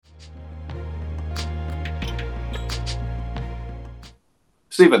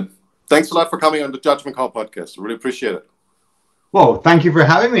Stephen, thanks a lot for coming on the Judgment Call podcast. I really appreciate it. Well, thank you for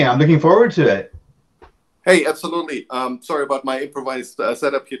having me. I'm looking forward to it. Hey, absolutely. Sorry about my improvised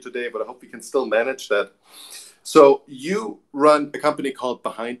setup here today, but I hope we can still manage that. So you run a company called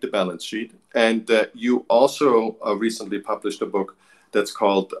Behind the Balance Sheet, and you also recently published a book that's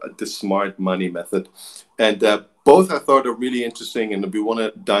called The Smart Money Method. And both I thought are really interesting, and we want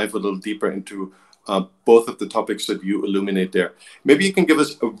to dive a little deeper into both of the topics that you illuminate there. Maybe you can give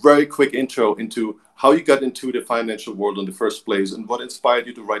us a very quick intro into how you got into the financial world in the first place and what inspired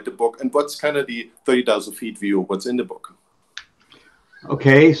you to write the book, and what's kind of the 30,000 feet view of what's in the book.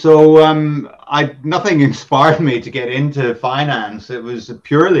 Okay, so nothing inspired me to get into finance. It was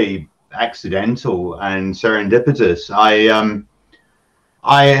purely accidental and serendipitous.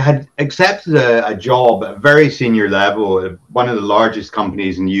 I had accepted a job at a very senior level at one of the largest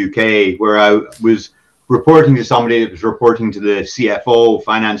companies in the UK, where I was reporting to somebody that was reporting to the CFO,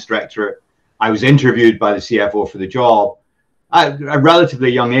 finance director. I was interviewed by the CFO for the job at a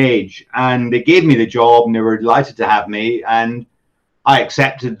relatively young age, and they gave me the job and they were delighted to have me. And I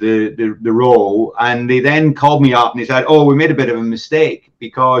accepted the role, and they then called me up and they said, "Oh, we made a bit of a mistake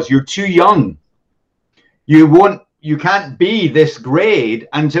because you're too young. You can't be this grade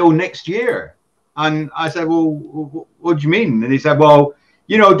until next year." And I said, "Well, what do you mean?" And they said, "Well,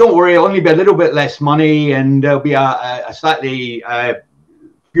 don't worry, it'll only be a little bit less money, and there'll be a slightly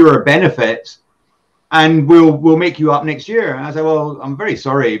fewer benefits, and we'll make you up next year." And I said, "Well, I'm very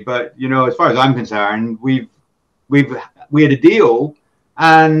sorry, but as far as I'm concerned, we had a deal,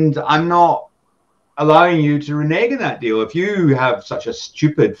 and I'm not allowing you to renege on that deal. If you have such a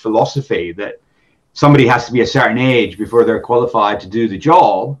stupid philosophy that somebody has to be a certain age before they're qualified to do the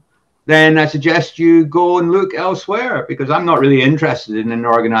job, then I suggest you go and look elsewhere, because I'm not really interested in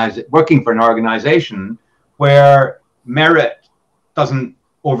working for an organization where merit doesn't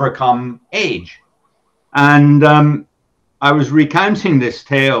overcome age." And I was recounting this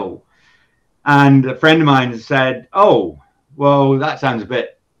tale, and a friend of mine said, "Oh, well, that sounds a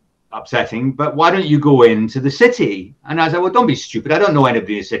bit upsetting, but why don't you go into the city?" And I said, "Well, don't be stupid. I don't know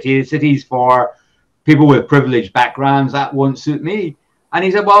anybody in the city. The city's for people with privileged backgrounds. That won't suit me." And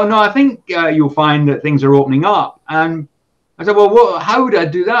he said, "Well, no, I think you'll find that things are opening up." And I said, "Well, how would I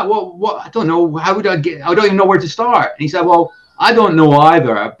do that? What? I don't know. How would I don't even know where to start." And he said, "Well, I don't know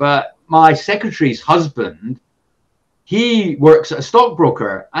either, but my secretary's husband, he works at a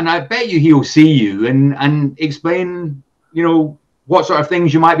stockbroker, and I bet you he'll see you and explain, what sort of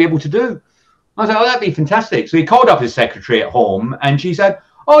things you might be able to do." I was like, "Oh, that'd be fantastic." So he called up his secretary at home, and she said,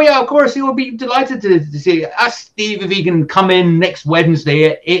 "Oh yeah, of course, he will be delighted to see. Ask Steve if he can come in next Wednesday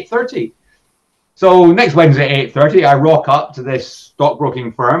at 8:30. So next Wednesday at 8:30, I rock up to this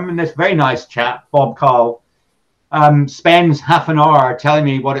stockbroking firm, and this very nice chap, Bob Carl, spends half an hour telling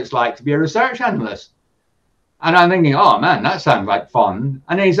me what it's like to be a research analyst. And I'm thinking, "Oh man, that sounds like fun."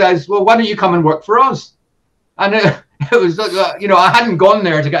 And then he says, "Well, why don't you come and work for us?" And it was, I hadn't gone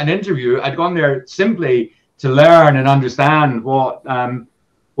there to get an interview. I'd gone there simply to learn and understand what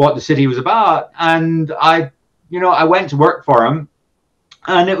the city was about. And I went to work for him,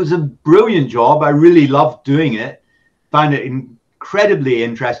 and it was a brilliant job. I really loved doing it, found it incredibly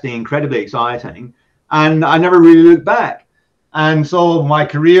interesting, incredibly exciting, and I never really looked back. And so my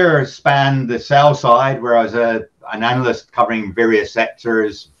career spanned the sell side, where I was an analyst covering various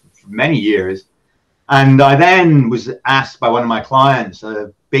sectors for many years. And I then was asked by one of my clients,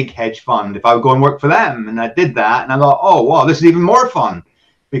 a big hedge fund, if I would go and work for them. And I did that. And I thought, "Oh, wow, this is even more fun,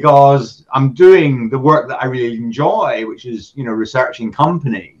 because I'm doing the work that I really enjoy, which is, researching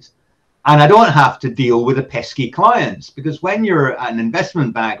companies. And I don't have to deal with the pesky clients, because when you're at an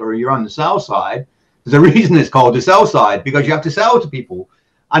investment bank or you're on the sell side, there's a reason it's called the sell side, because you have to sell to people."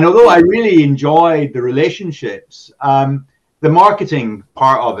 And although I really enjoyed the relationships, the marketing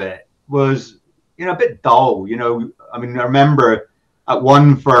part of it was, a bit dull. I remember at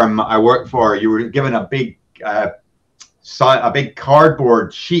one firm I worked for, you were given a big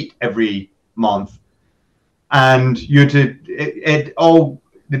cardboard sheet every month, and you had to all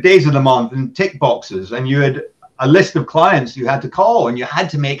the days of the month and tick boxes, and you had a list of clients you had to call, and you had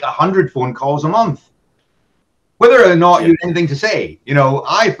to make 100 phone calls a month, whether or not you had anything to say.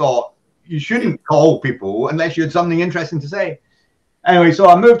 I thought you shouldn't call people unless you had something interesting to say. Anyway, so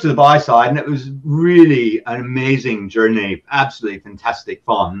I moved to the buy side, and it was really an amazing journey, absolutely fantastic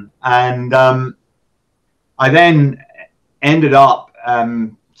fun. And I then ended up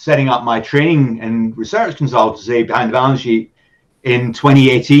setting up my training and research consultancy Behind the Balance Sheet in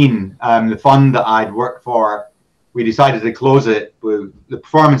 2018. The fund that I'd worked for, we decided to close it. The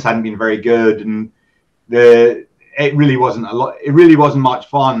performance hadn't been very good, and it really wasn't a lot. It really wasn't much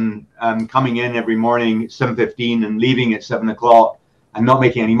fun coming in every morning at 7:15 and leaving at 7 o'clock and not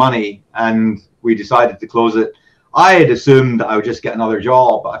making any money. And we decided to close it. I had assumed that I would just get another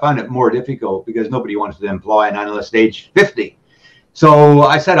job, but I found it more difficult because nobody wanted to employ an analyst age 50. So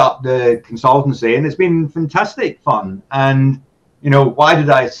I set up the consultancy, and it's been fantastic fun. And why did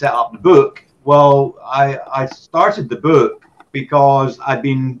I set up the book? Well, I started the book because I'd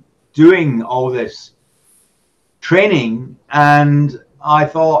been doing all this training, and I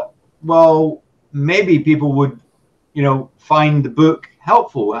thought, well, maybe people would, find the book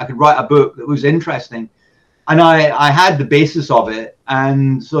helpful. I could write a book that was interesting. And I had the basis of it.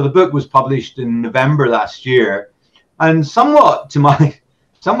 And so the book was published in November last year. And somewhat to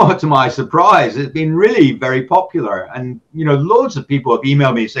my surprise, it's been really very popular. And, loads of people have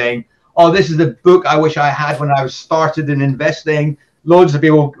emailed me saying, oh, this is the book I wish I had when I was started in investing. Loads of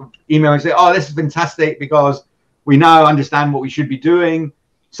people email me and say, oh, this is fantastic because we now understand what we should be doing.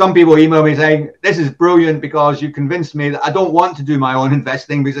 Some people email me saying, this is brilliant because you convinced me that I don't want to do my own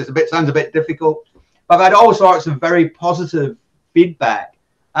investing because sounds a bit difficult. But I've had all sorts of very positive feedback.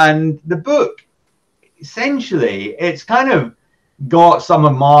 And the book, essentially, it's kind of got some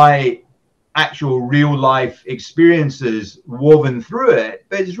of my actual real life experiences woven through it.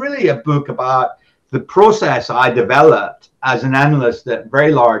 But it's really a book about the process I developed as an analyst at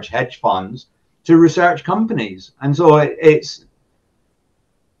very large hedge funds to research companies. And so it's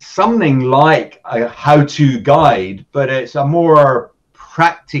something like a how-to guide, but it's a more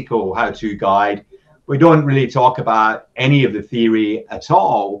practical how-to guide. We don't really talk about any of the theory at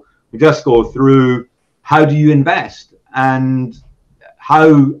all. We just go through how do you invest and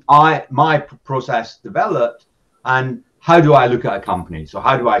how my process developed and how do I look at a company. So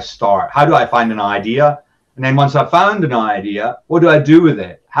how do I start? How do I find an idea? And then once I've found an idea, what do I do with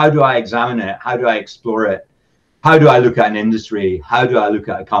it? How do I examine it? How do I explore it? How do I look at an industry? How do I look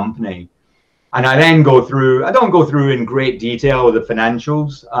at a company? And I then I don't go through in great detail the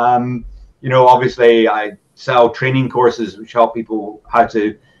financials. Obviously I sell training courses which help people how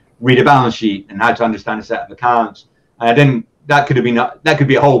to read a balance sheet and how to understand a set of accounts. And that could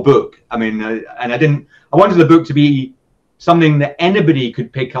be a whole book. I wanted the book to be something that anybody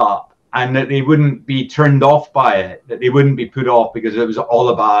could pick up and that they wouldn't be turned off by it, that they wouldn't be put off because it was all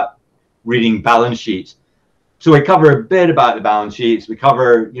about reading balance sheets. So we cover a bit about the balance sheets. We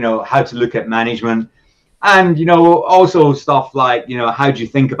cover, how to look at management and, also stuff like, how do you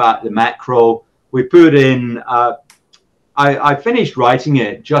think about the macro? We put in, I finished writing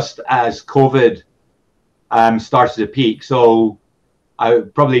it just as COVID started to peak. So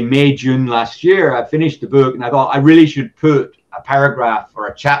probably May, June last year, I finished the book and I thought I really should put a paragraph or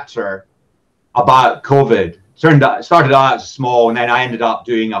a chapter about COVID. It started out as small and then I ended up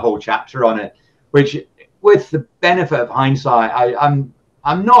doing a whole chapter on it, which with the benefit of hindsight,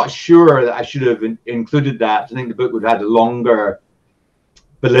 I'm not sure that I should have included that. I think the book would have had a longer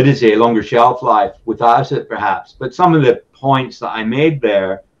validity, a longer shelf life without it, perhaps. But some of the points that I made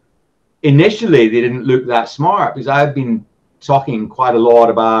there, initially, they didn't look that smart because I've been talking quite a lot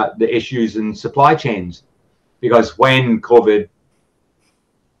about the issues in supply chains. Because when COVID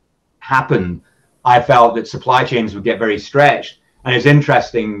happened, I felt that supply chains would get very stretched. And it's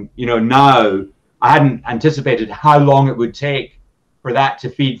interesting, now I hadn't anticipated how long it would take for that to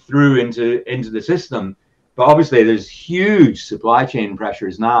feed through into the system. But obviously there's huge supply chain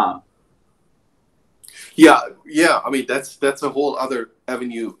pressures now. Yeah. I mean, that's a whole other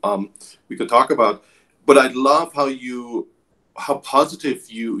avenue we could talk about. But I love how positive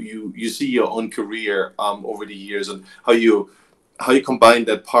you see your own career over the years and how you combine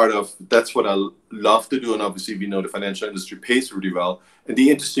that part of that's what I love to do. And obviously, we know the financial industry pays really well. And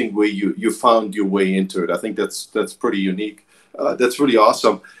the interesting way you found your way into it, I think that's pretty unique. That's really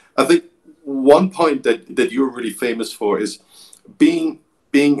awesome. I think one point that you're really famous for is being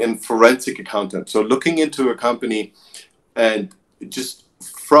a forensic accountant. So looking into a company and just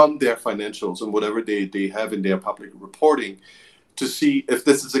from their financials and whatever they have in their public reporting to see if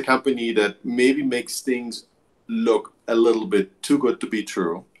this is a company that maybe makes things look a little bit too good to be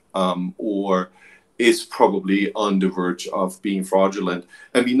true, or is probably on the verge of being fraudulent.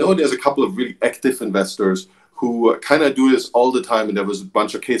 And we know there's a couple of really active investors who kind of do this all the time. And there was a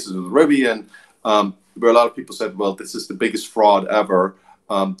bunch of cases with Rivian where a lot of people said, well, this is the biggest fraud ever.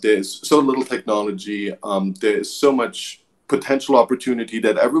 There's so little technology. There's so much potential opportunity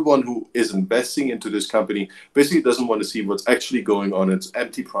that everyone who is investing into this company basically doesn't want to see what's actually going on. It's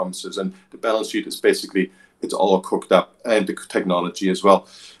empty promises. And the balance sheet is basically, it's all cooked up, and the technology as well.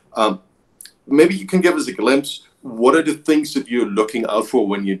 Maybe you can give us a glimpse what are the things that you're looking out for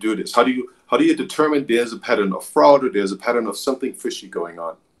when you do this? How do you determine there's a pattern of fraud or there's a pattern of something fishy going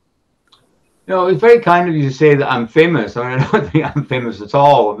on? It's very kind of you to say that I'm famous. I mean, I don't think I'm famous at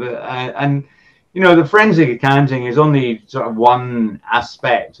all. And the forensic accounting is only sort of one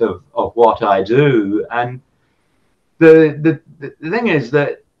aspect of what I do. And the thing is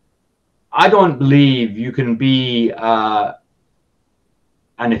that I don't believe you can be an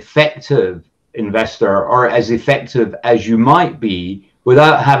effective investor or as effective as you might be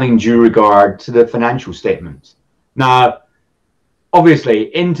without having due regard to the financial statements. Now,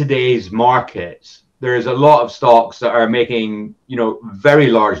 obviously, in today's markets, there's a lot of stocks that are making, very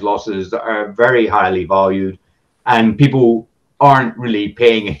large losses that are very highly valued, and people aren't really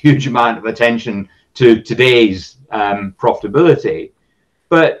paying a huge amount of attention to today's profitability.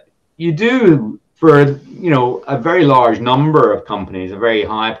 But you do, for a very large number of companies, a very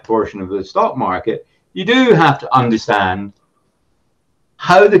high proportion of the stock market, you do have to understand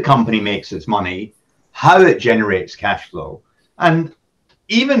how the company makes its money, how it generates cash flow. And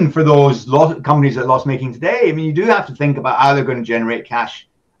even for those companies that are loss making today, I mean, you do have to think about how they're going to generate cash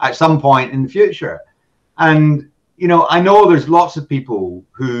at some point in the future. And, I know there's lots of people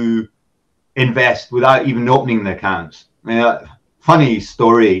who invest without even opening the accounts. I mean, a funny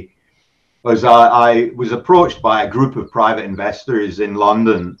story was I was approached by a group of private investors in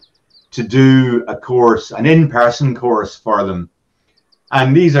London to do a course, an in-person course for them.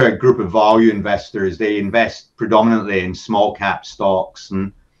 And these are a group of value investors. They invest predominantly in small cap stocks.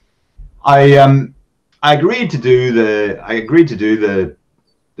 And I agreed to do the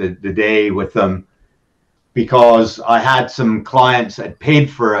day with them because I had some clients that had paid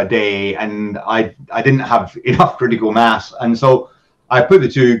for a day and I didn't have enough critical mass. And so I put the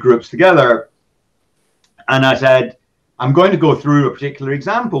two groups together and I said, I'm going to go through a particular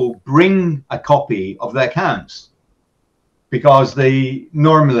example, bring a copy of the accounts. Because they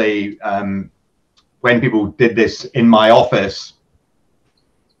normally, when people did this in my office,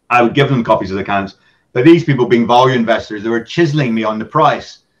 I would give them copies of the accounts. But these people, being value investors, they were chiseling me on the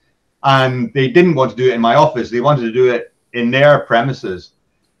price. And they didn't want to do it in my office. They wanted to do it in their premises.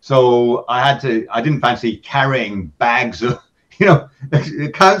 So I didn't fancy carrying bags of, the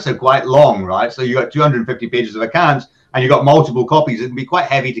accounts are quite long, right? So you got 250 pages of accounts and you got multiple copies. It can be quite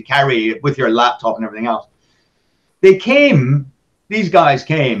heavy to carry with your laptop and everything else. These guys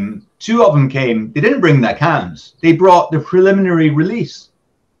came, two of them came, they didn't bring their accounts, they brought the preliminary release.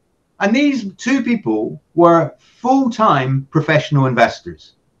 And these two people were full-time professional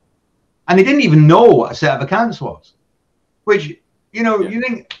investors. And they didn't even know what a set of accounts was, which, you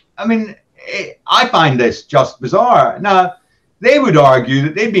think, I mean, I find this just bizarre. Now, they would argue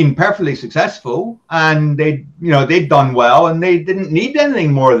that they'd been perfectly successful and they'd done well and they didn't need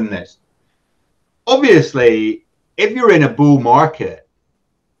anything more than this. Obviously, if you're in a bull market,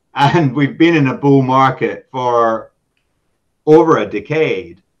 and we've been in a bull market for over a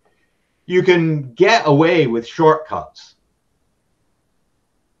decade, you can get away with shortcuts.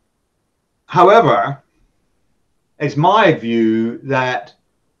 However, it's my view that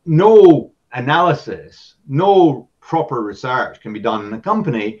no analysis, no proper research can be done in a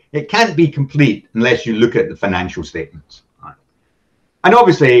company. It can't be complete unless you look at the financial statements. And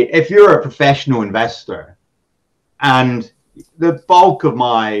obviously, if you're a professional investor, and the bulk of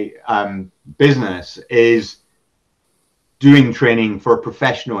my business is doing training for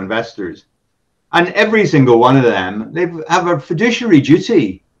professional investors, and every single one of them, they have a fiduciary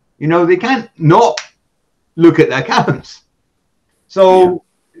duty. They can't not look at the accounts. So,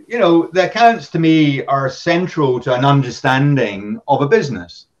 the accounts to me are central to an understanding of a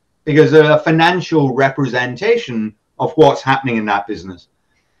business because they're a financial representation of what's happening in that business.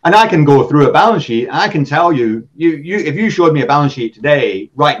 And I can go through a balance sheet and I can tell you, if you showed me a balance sheet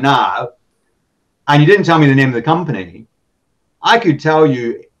today, right now, and you didn't tell me the name of the company, I could tell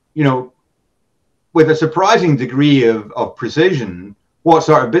you, with a surprising degree of precision, what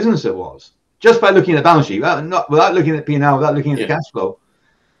sort of business it was, just by looking at the balance sheet, without looking at P&L, without looking at the cash flow.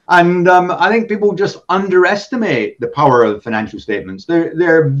 And I think people just underestimate the power of financial statements.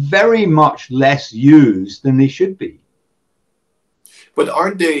 They're very much less used than they should be. But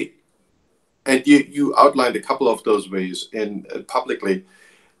aren't they, and you outlined a couple of those ways in publicly,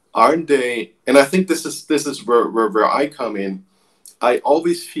 aren't they, and I think this is where I come in. I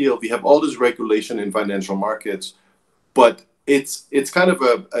always feel we have all this regulation in financial markets, but it's kind of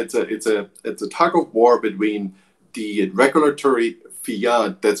a tug of war between the regulatory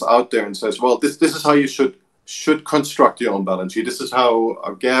fiat that's out there and says, well, this is how you should construct your own balance sheet. This is how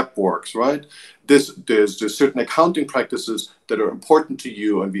a GAAP works, right? there's certain accounting practices that are important to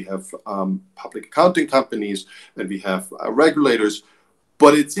you, and we have public accounting companies, and we have regulators.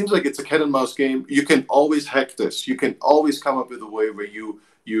 But it seems like it's a cat and mouse game. You can always hack this. You can always come up with a way where you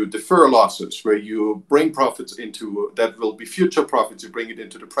defer losses, where you bring profits into that will be future profits. You bring it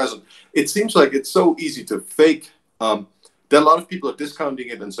into the present. It seems like it's so easy to fake. There are a lot of people are discounting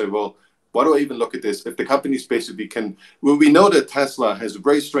it and say, well, why do I even look at this? If the companies basically can, well, we know that Tesla has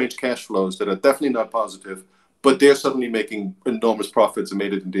very strange cash flows that are definitely not positive, but they're suddenly making enormous profits and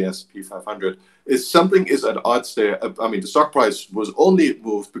made it in the S&P 500. Is something is at odds there? I mean, the stock price was only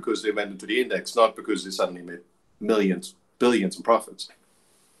moved because they went into the index, not because they suddenly made millions, billions in profits.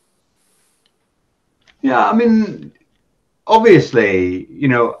 Yeah, I mean, obviously,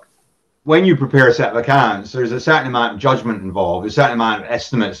 when you prepare a set of accounts, there's a certain amount of judgment involved, a certain amount of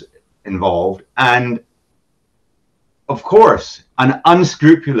estimates involved. And of course, an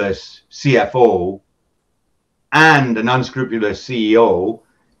unscrupulous CFO and an unscrupulous CEO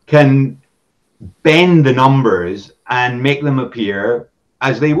can bend the numbers and make them appear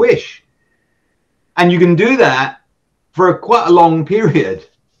as they wish. And you can do that for quite a long period.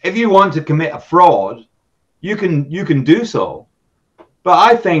 If you want to commit a fraud, you can do so. But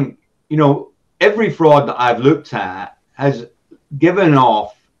I think, every fraud that I've looked at has given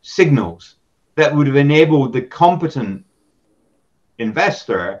off signals that would have enabled the competent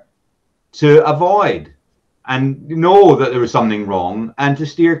investor to avoid and know that there was something wrong and to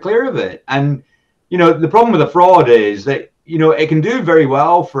steer clear of it. And, the problem with a fraud is that, it can do very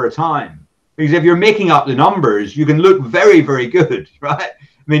well for a time, because if you're making up the numbers, you can look very, very good, right?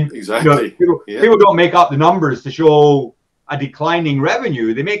 I mean, exactly. People don't make up the numbers to show a declining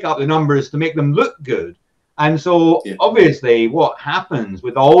revenue. They make up the numbers to make them look good. And so obviously what happens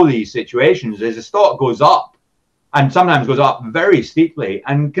with all these situations is the stock goes up, and sometimes goes up very steeply,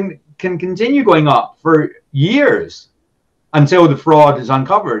 and can continue going up for years until the fraud is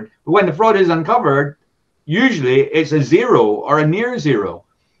uncovered. But when the fraud is uncovered, usually it's a zero or a near zero.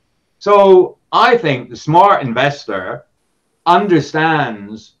 So I think the smart investor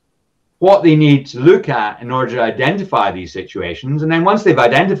understands what they need to look at in order to identify these situations. And then once they've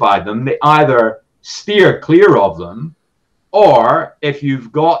identified them, they either steer clear of them, or if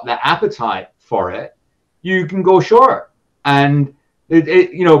you've got the appetite for it, you can go short. And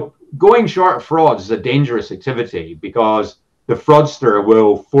going short frauds is a dangerous activity, because the fraudster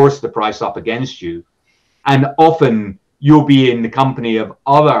will force the price up against you, and often you'll be in the company of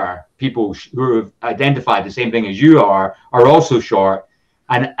other people who have identified the same thing as you are also short.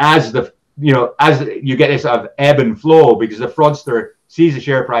 And as you get this sort of ebb and flow, because the fraudster sees the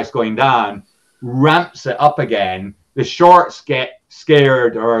share price going down, ramps it up again, the shorts get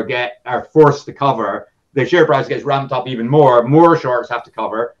scared or are forced to cover, the share price gets ramped up even more shorts have to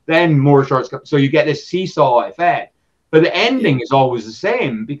cover, then more shorts so you get this seesaw effect. But the ending is always the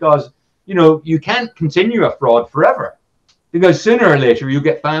same, because you can't continue a fraud forever, because sooner or later you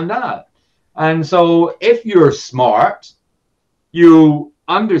get found out. And so if you're smart, you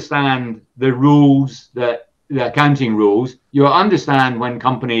understand the rules, the accounting rules, you understand when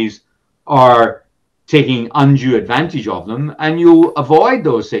companies are taking undue advantage of them, and you'll avoid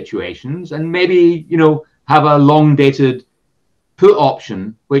those situations, and maybe have a long dated put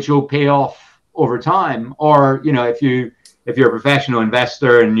option which will pay off over time. Or if you're a professional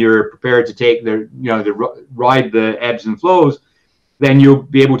investor and you're prepared to take ride the ebbs and flows, then you'll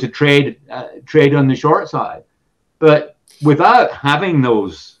be able to trade on the short side. But without having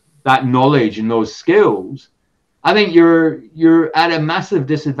that knowledge and those skills, I think you're at a massive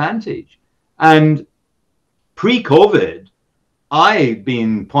disadvantage. And pre-COVID, I've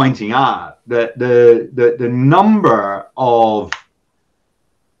been pointing out that the number of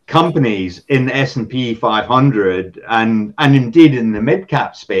companies in the S&P 500 and indeed in the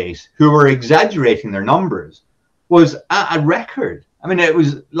mid-cap space who were exaggerating their numbers was at a record. I mean, it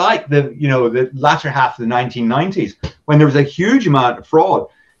was like the latter half of the 1990s, when there was a huge amount of fraud.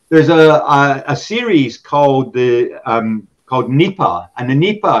 There's a series called NEPA, and the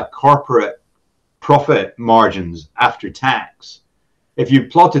NEPA corporate profit margins after tax. If you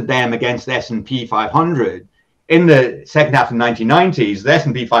plotted them against the S&P 500 in the second half of the 1990s, the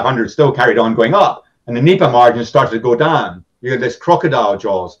S&P 500 still carried on going up, and the NEPA margins started to go down. You had this crocodile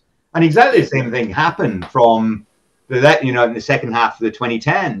jaws, and exactly the same thing happened from in the second half of the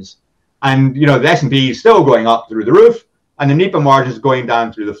 2010s. And the S&P is still going up through the roof, and the NEPA margins going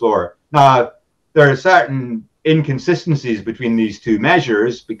down through the floor. Now, there are certain inconsistencies between these two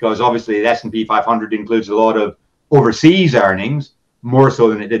measures, because obviously the S&P 500 includes a lot of overseas earnings, more so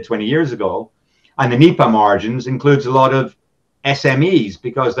than it did 20 years ago. And the NEPA margins includes a lot of SMEs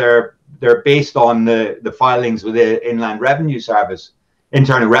because they're based on the filings with the Internal Revenue Service in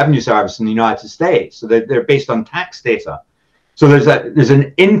the United States. So they're based on tax data. So there's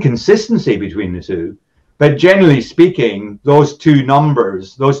an inconsistency between the two. But generally speaking, those two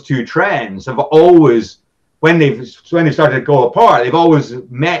numbers, those two trends have always, when they've started to go apart, they've always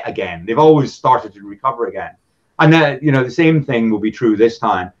met again. They've always started to recover again. And that, the same thing will be true this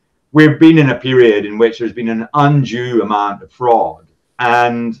time. We've been in a period in which there's been an undue amount of fraud.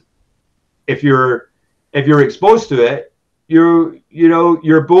 And if you're exposed to it,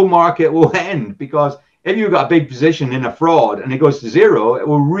 your bull market will end, because if you've got a big position in a fraud and it goes to zero, it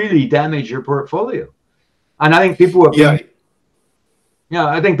will really damage your portfolio. And I think people have been,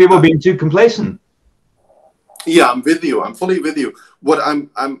 I think people have been too complacent. Yeah, I'm with you. I'm fully with you. What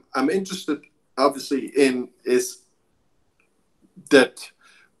I'm interested, obviously, in is that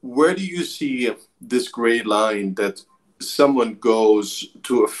where do you see this gray line that someone goes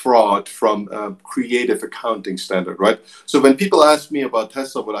to a fraud from a creative accounting standard, right? So when people ask me about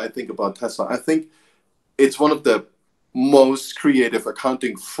Tesla, what I think about Tesla, I think it's one of the most creative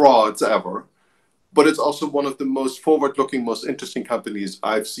accounting frauds ever. But it's also one of the most forward-looking, most interesting companies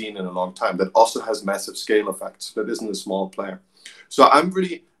I've seen in a long time that also has massive scale effects. That isn't a small player. So I'm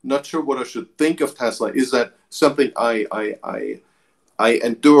really not sure what I should think of Tesla. Is that something I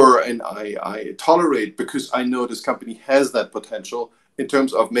endure and I tolerate because I know this company has that potential in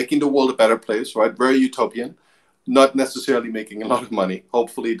terms of making the world a better place, right? Very utopian, not necessarily making a lot of money.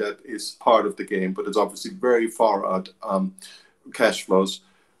 Hopefully that is part of the game, but it's obviously very far out cash flows.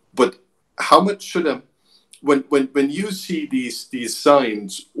 But how much should when you see these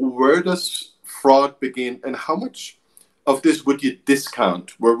signs, where does fraud begin, and how much of this would you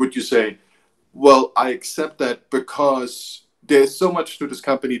discount? Where would you say, well, I accept that because there's so much to this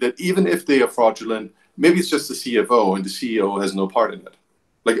company that even if they are fraudulent, maybe it's just the CFO and the CEO has no part in it.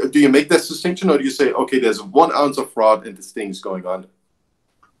 Like, do you make that distinction, or do you say, okay, there's 1 ounce of fraud and this thing's going on?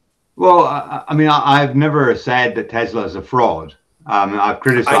 Well, I mean, I've never said that Tesla is a fraud. I've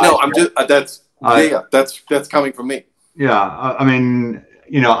criticized. I know. I'm just that's coming from me. Yeah, I mean,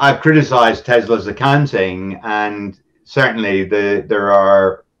 I've criticized Tesla's accounting, and certainly there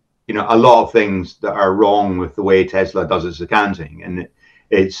are, a lot of things that are wrong with the way Tesla does its accounting, and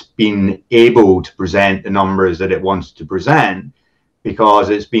it's been able to present the numbers that it wants to present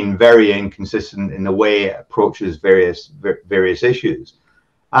because it's been very inconsistent in the way it approaches various issues,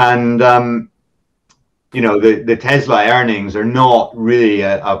 and the Tesla earnings are not really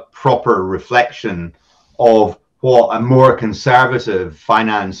a proper reflection of what a more conservative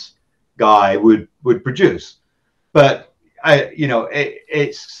finance guy would produce. But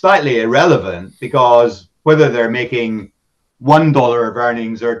it's slightly irrelevant, because whether they're making $1 of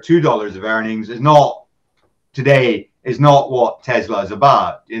earnings or $2 of earnings is not what Tesla is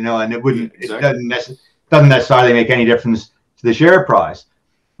about, and it doesn't necessarily make any difference to the share price.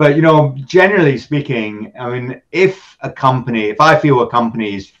 But, generally speaking, I mean, if I feel a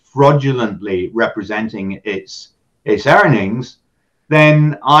company is fraudulently representing its earnings,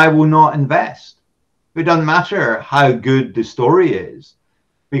 then I will not invest. It doesn't matter how good the story is,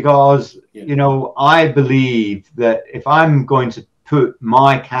 because, I believe that if I'm going to put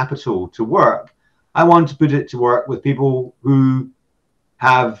my capital to work, I want to put it to work with people who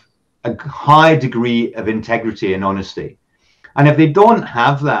have a high degree of integrity and honesty. And if they don't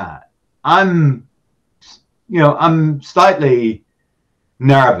have that, I'm slightly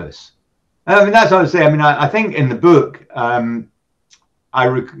nervous. I mean, that's what I say. I mean, I think in the book, I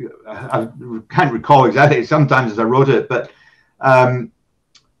can't recall exactly sometimes as I wrote it, but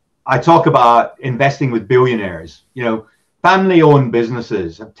I talk about investing with billionaires. Family-owned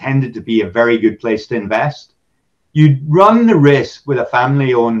businesses have tended to be a very good place to invest. You run the risk with a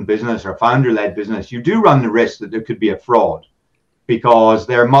family-owned business or founder-led business. You do run the risk that there could be a fraud, because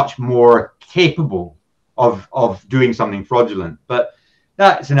they're much more capable of doing something fraudulent. But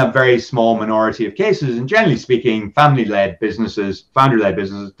that's in a very small minority of cases. And generally speaking, family-led businesses, founder-led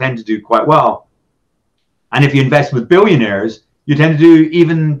businesses tend to do quite well. And if you invest with billionaires, you tend to do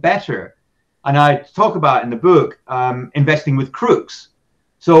even better. And I talk about in the book investing with crooks.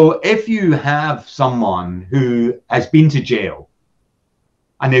 So if you have someone who has been to jail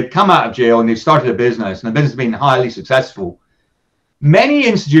and they've come out of jail and they've started a business and the business has been highly successful, many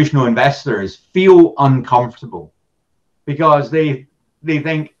institutional investors feel uncomfortable because they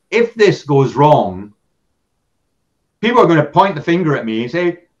think, if this goes wrong, people are going to point the finger at me and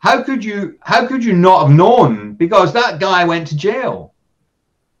say, how could you not have known, because that guy went to jail?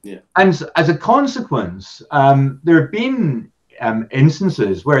 Yeah. And as a consequence, there have been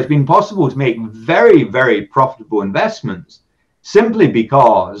instances where it's been possible to make very, very profitable investments simply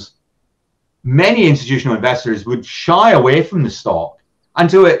because many institutional investors would shy away from the stock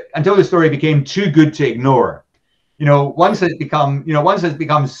until the story became too good to ignore. Once it's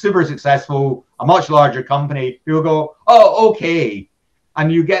become super successful, a much larger company, people go, oh, okay.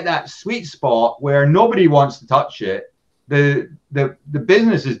 And you get that sweet spot where nobody wants to touch it. The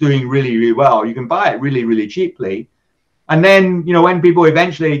business is doing really, really well. You can buy it really, really cheaply. And then, when people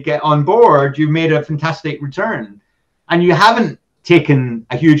eventually get on board, you've made a fantastic return. And you haven't taken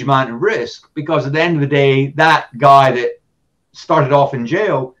a huge amount of risk, because at the end of the day, that guy that started off in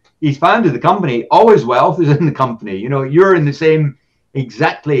jail, he's founded the company. All his wealth is in the company. You're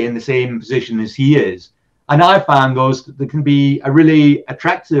exactly in the same position as he is. And I found those that can be a really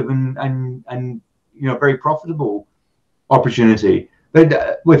attractive and very profitable opportunity.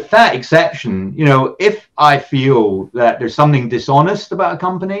 But with that exception, if I feel that there's something dishonest about a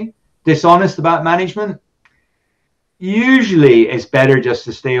company, dishonest about management, usually it's better just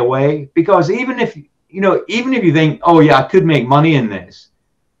to stay away. Because even if you think, oh yeah, I could make money in this,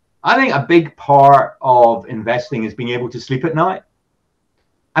 I think a big part of investing is being able to sleep at night.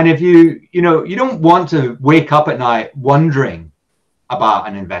 And if you don't want to wake up at night wondering about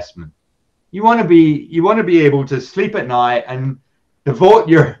an investment. You want to be able to sleep at night and devote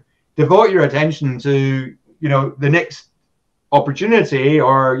your attention to the next opportunity,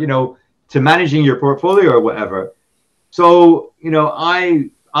 or to managing your portfolio or whatever. So I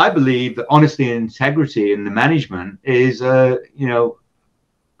believe that honesty and integrity in the management is a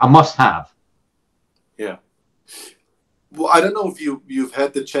must-have. Yeah. Well, I don't know if you've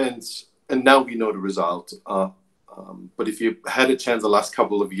had the chance, and now we know the result. But if you had a chance the last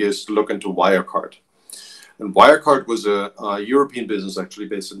couple of years to look into Wirecard, and Wirecard was a European business actually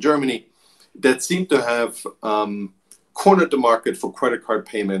based in Germany that seemed to have cornered the market for credit card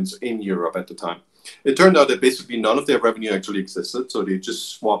payments in Europe at the time. It turned out that basically none of their revenue actually existed, so they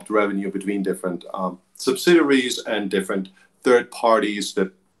just swapped revenue between different subsidiaries and different third parties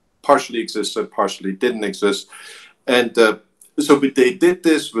that partially existed, partially didn't exist. And so they did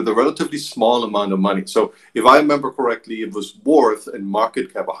this with a relatively small amount of money. So if I remember correctly, it was worth in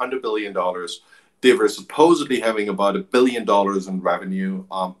market cap $100 billion. They were supposedly having about $1 billion in revenue,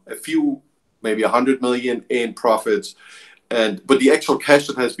 a few, maybe 100 million in profits. But the actual cash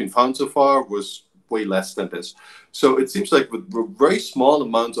that has been found so far was way less than this. So it seems like with very small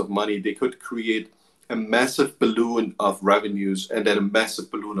amounts of money, they could create a massive balloon of revenues and then a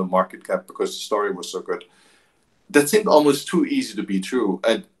massive balloon of market cap because the story was so good. That seemed almost too easy to be true.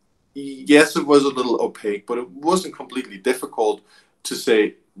 And yes, it was a little opaque, but it wasn't completely difficult to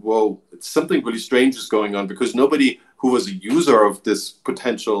say, whoa, something really strange is going on, because nobody who was a user of this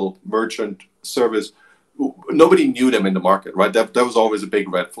potential merchant service, nobody knew them in the market, right? That was always a big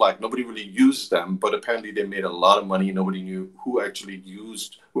red flag. Nobody really used them, but apparently they made a lot of money. Nobody knew who actually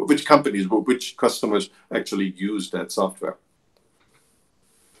used, which companies, which customers actually used that software.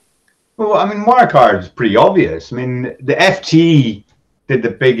 Well, I mean, Wirecard is pretty obvious. I mean, the FT did the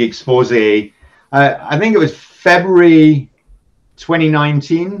big expose. I think it was February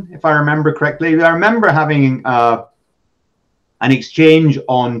 2019, if I remember correctly. I remember having an exchange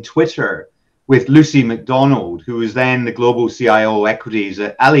on Twitter with Lucy McDonald, who was then the global CIO equities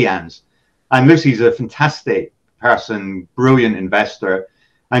at Allianz. And Lucy's a fantastic person, brilliant investor.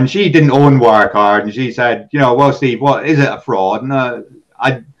 And she didn't own Wirecard. And she said, well, Steve, what is it, a fraud? And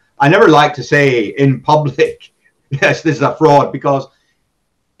I never like to say in public, yes, this is a fraud, because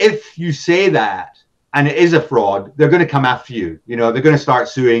if you say that and it is a fraud, they're going to come after you. They're going to start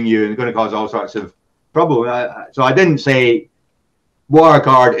suing you and they're going to cause all sorts of trouble. So I didn't say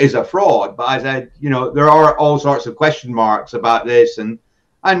Wirecard is a fraud, but I said, there are all sorts of question marks about this. And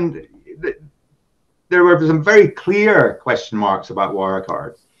there were some very clear question marks about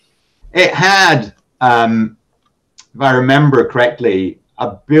Wirecard. It had, if I remember correctly,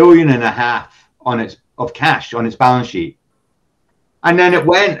 $1.5 billion of cash on its balance sheet, and then it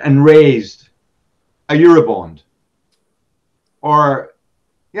went and raised a Eurobond, I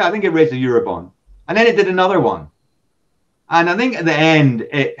think it raised a Eurobond, and then it did another one, and I think at the end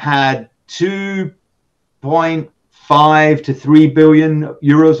it had 2.5 to 3 billion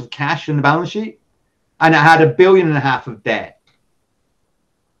euros of cash in the balance sheet, and it had $1.5 billion of debt.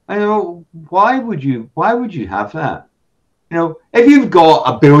 I know, why would you have that? If you've got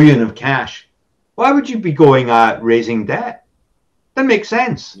 $1 billion of cash, why would you be going out raising debt? That makes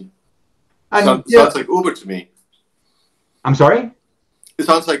sense. And sounds like Uber to me. I'm sorry? It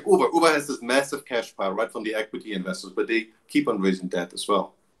sounds like Uber. Uber has this massive cash pile right from the equity investors, but they keep on raising debt as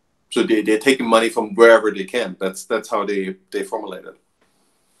well. So they're taking money from wherever they can. That's how they formulate it.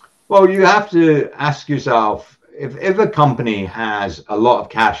 Well, you have to ask yourself, if a company has a lot of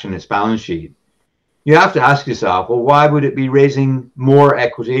cash in its balance sheet, you have to ask yourself, well, why would it be raising more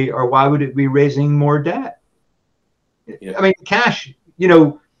equity, or why would it be raising more debt? Yeah. I mean, cash,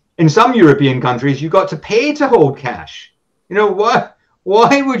 in some European countries, you got to pay to hold cash. What?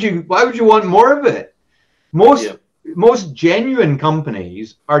 Why would you want more of it? Most genuine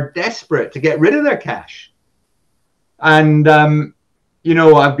companies are desperate to get rid of their cash. And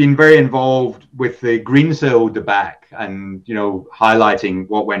I've been very involved with the Greensill debacle and highlighting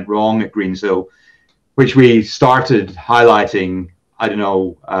what went wrong at Greensill, which we started highlighting, I don't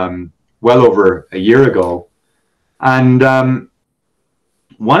know, well over a year ago. And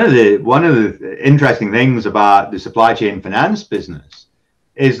one of the interesting things about the supply chain finance business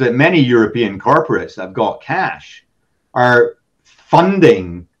is that many European corporates that have got cash are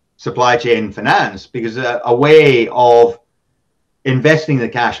funding supply chain finance because a way of investing the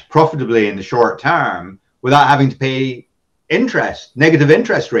cash profitably in the short term without having to pay negative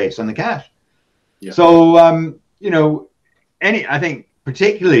interest rates on the cash. Yeah. So, I think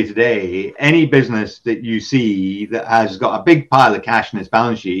particularly today, any business that you see that has got a big pile of cash in its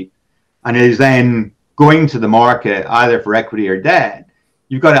balance sheet and is then going to the market either for equity or debt,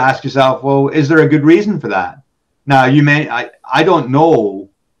 you've got to ask yourself, well, is there a good reason for that? Now, I don't know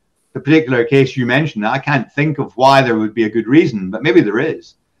the particular case you mentioned. I can't think of why there would be a good reason, but maybe there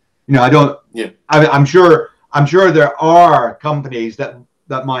is. I don't. Yeah. I'm sure there are companies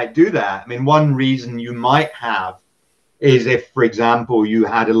that might do that. I mean, one reason you might have is if, for example, you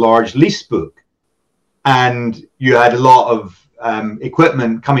had a large lease book and you had a lot of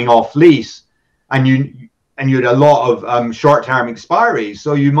equipment coming off lease, and you had a lot of short-term expiries,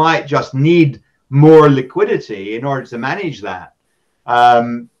 so you might just need more liquidity in order to manage that.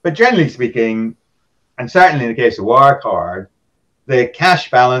 But generally speaking, and certainly in the case of Wirecard, the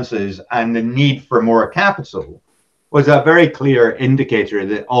cash balances and the need for more capital was a very clear indicator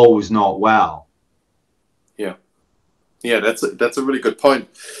that all was not well. Yeah, that's a really good point.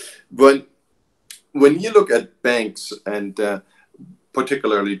 When you look at banks, and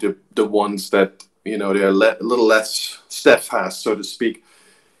particularly the ones that they're a little less steadfast, so to speak,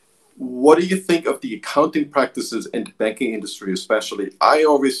 what do you think of the accounting practices in the banking industry, especially? I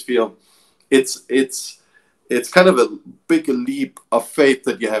always feel it's kind of a big leap of faith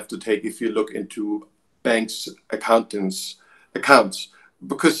that you have to take if you look into banks' accounts,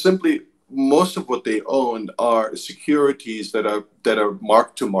 because simply most of what they own are securities that are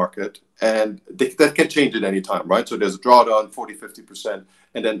marked to market, and that can change at any time, right? So there's a drawdown 40-50%,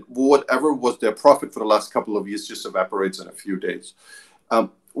 and then whatever was their profit for the last couple of years just evaporates in a few days.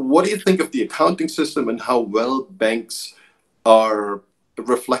 What do you think of the accounting system and how well banks are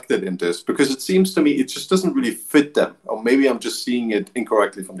reflected in this? Because it seems to me it just doesn't really fit them, or maybe I'm just seeing it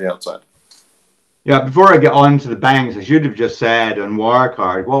incorrectly from the outside. Yeah, before I get on to the banks, I should have just said on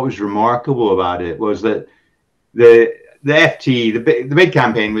Wirecard, what was remarkable about it was that the FT, the big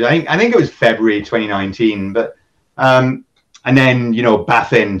campaign was, I think it was February 2019, but and then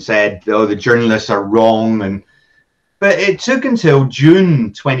BaFin said, oh, the journalists are wrong, but it took until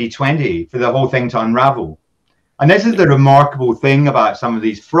June 2020 for the whole thing to unravel. And this is the remarkable thing about some of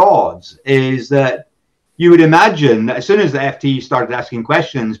these frauds, is that you would imagine that as soon as the FT started asking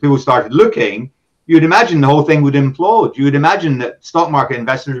questions, people started looking, you would imagine the whole thing would implode. You would imagine that stock market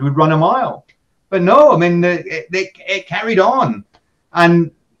investors would run a mile. But no, I mean, it carried on.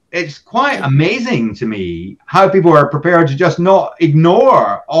 And it's quite amazing to me how people are prepared to just not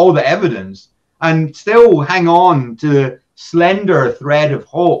ignore all the evidence and still hang on to the slender thread of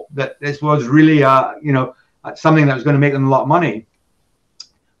hope that this was really, something that was going to make them a lot of money.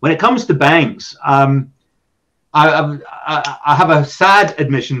 When it comes to banks, I have a sad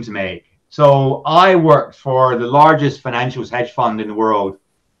admission to make. So I worked for the largest financials hedge fund in the world.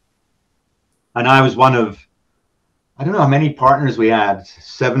 And I was one of, I don't know how many partners we had,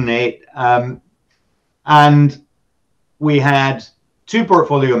 7, 8. And we had 2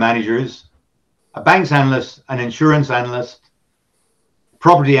 portfolio managers, a banks analyst, an insurance analyst,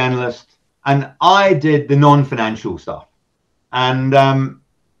 property analyst, and I did the non-financial stuff. And I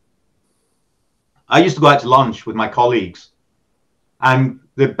used to go out to lunch with my colleagues, and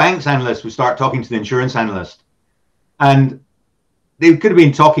the banks analyst would start talking to the insurance analyst, and they could have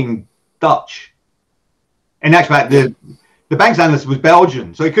been talking Dutch. In actual fact, the banks analyst was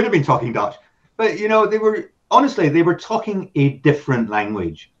Belgian, so he could have been talking Dutch. But they were talking a different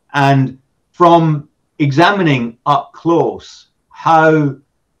language. And from examining up close how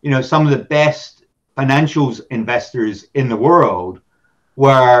some of the best financials investors in the world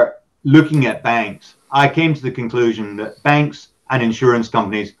were looking at banks, I came to the conclusion that banks and insurance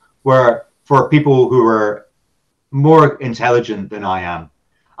companies were for people who were more intelligent than I am.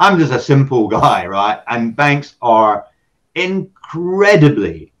 I'm just a simple guy, right? And banks are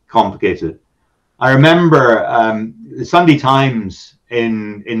incredibly complicated. I remember the Sunday Times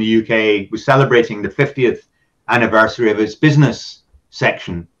in the UK was celebrating the 50th anniversary of its business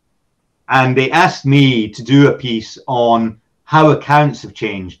section. And they asked me to do a piece on how accounts have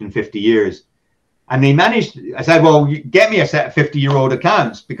changed in 50 years. And they managed, I said, well, get me a set of 50-year-old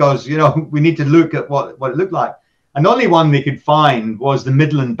accounts because, you know, we need to look at what it looked like. And the only one they could find was the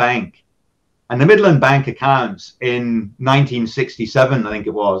Midland Bank. And the Midland Bank accounts in 1967, I think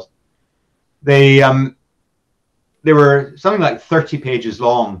it was, they were something like 30 pages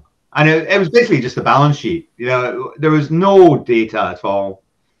long. And it was basically just a balance sheet. You know, there was no data at all.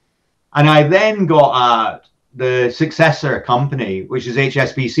 And I then got out the successor company, which is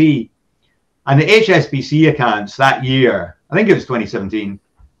HSBC. And the HSBC accounts that year, I think it was 2017,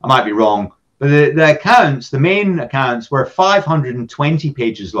 I might be wrong, but the accounts, the main accounts were 520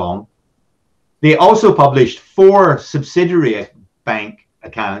 pages long. They also published 4 subsidiary bank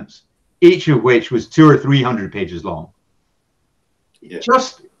accounts, each of which was 200 or 300 pages long. Yeah.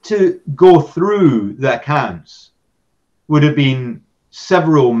 Just to go through the accounts would have been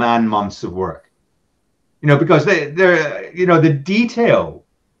several man-months of work, you know, because they're you know, the detail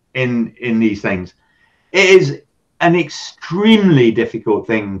in these things, it is an extremely difficult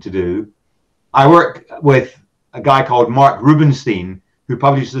thing to do. I work with a guy called Mark Rubenstein, who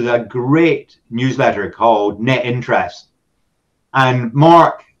publishes a great newsletter called Net Interest. And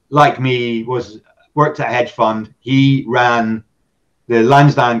Mark, like me, worked at a hedge fund. He ran the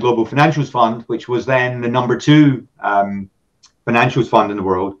Lansdowne Global Financials Fund, which was then the number 2 financials fund in the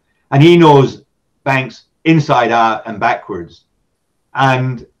world. And he knows banks inside out and backwards.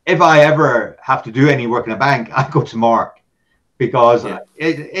 And if I ever have to do any work in a bank, I go to Mark, because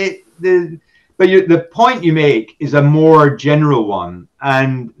the point you make is a more general one.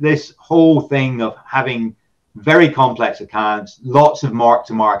 And this whole thing of having very complex accounts, lots of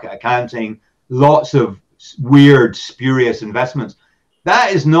mark-to-market accounting, lots of weird, spurious investments,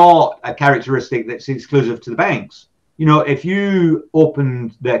 that is not a characteristic that's exclusive to the banks. You know, if you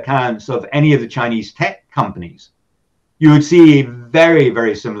opened the accounts of any of the Chinese tech companies, you would see a very,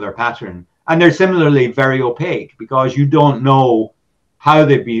 very similar pattern. And they're similarly very opaque because you don't know how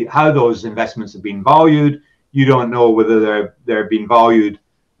those investments have been valued. You don't know whether they're being valued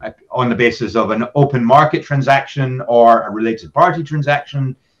on the basis of an open market transaction or a related party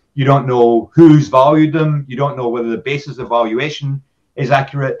transaction. You don't know who's valued them. You don't know whether the basis of valuation is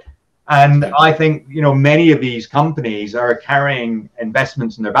accurate. And I think, you know, many of these companies are carrying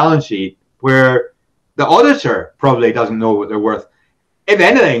investments in their balance sheet where the auditor probably doesn't know what they're worth. If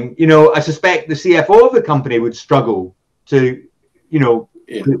anything, you know, I suspect the CFO of the company would struggle to, you know,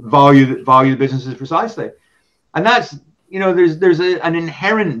 value the businesses precisely. And that's, you know, there's an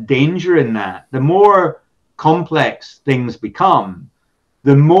inherent danger in that. The more complex things become,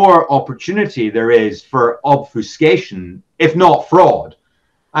 the more opportunity there is for obfuscation, if not fraud.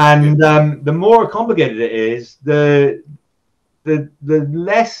 And the more complicated it is, the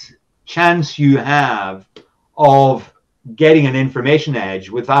less chance you have of getting an information edge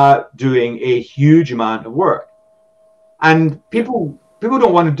without doing a huge amount of work. And people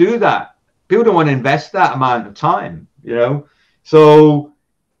don't want to do that. People don't want to invest that amount of time, you know. So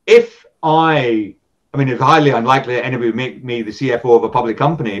if I mean, it's highly unlikely that anybody would make me the CFO of a public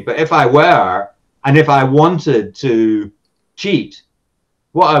company, but if I were, and if I wanted to cheat,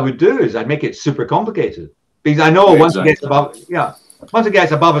 what I would do is I'd make it super complicated, because I know once it gets above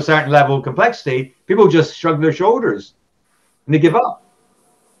a certain level of complexity, people just shrug their shoulders and they give up.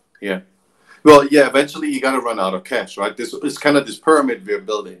 Yeah. Well, yeah, eventually you got to run out of cash, right? This is kind of this pyramid we're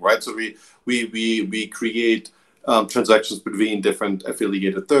building, right? So we create transactions between different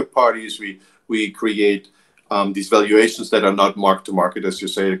affiliated third parties. We create these valuations that are not mark to market, as you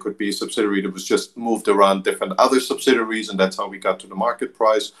say. It could be a subsidiary that was just moved around different other subsidiaries, and that's how we got to the market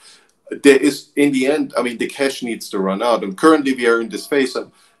price. There is, in the end, I mean, the cash needs to run out, and currently we are in this phase.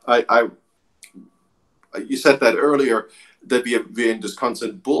 And you said that earlier, that we're in this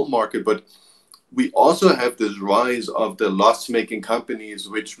constant bull market, but we also have this rise of the loss-making companies,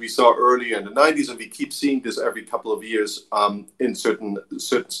 which we saw earlier in the 90s, and we keep seeing this every couple of years in certain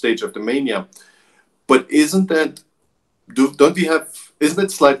stage of the mania. But isn't it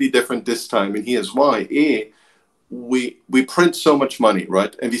slightly different this time? And here's why. We print so much money,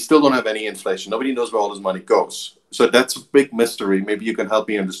 right? And we still don't have any inflation. Nobody knows where all this money goes. So that's a big mystery. Maybe you can help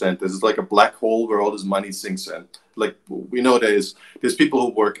me understand this. It's like a black hole where all this money sinks in. Like, we know there's people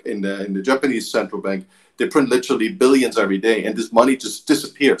who work in the Japanese central bank. They print literally billions every day, and this money just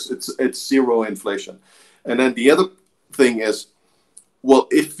disappears. It's zero inflation. And then the other thing is, well,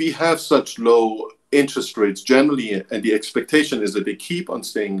 if we have such low interest rates generally, and the expectation is that they keep on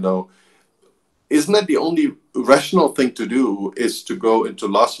staying low, isn't that the only rational thing to do is to go into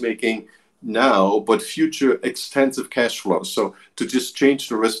loss making now, but future extensive cash flows? So to just change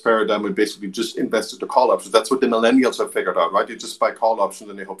the risk paradigm and basically just invest into call options. That's what the millennials have figured out, right? You just buy call options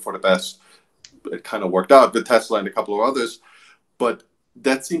and they hope for the best. It kind of worked out with Tesla and a couple of others. But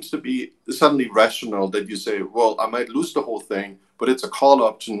that seems to be suddenly rational, that you say, well, I might lose the whole thing, but it's a call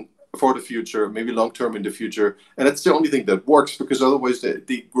option for the future, maybe long term in the future. And it's the only thing that works, because otherwise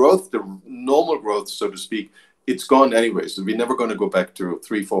the growth, the normal growth, so to speak, it's gone anyway. So we're never going to go back to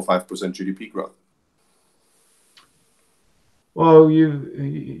 3, 4, 5% GDP growth. Well,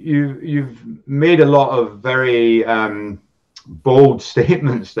 you've made a lot of very bold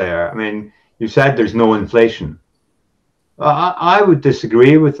statements there. I mean, you said there's no inflation. I would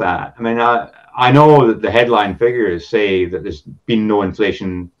disagree with that. I mean, I know that the headline figures say that there's been no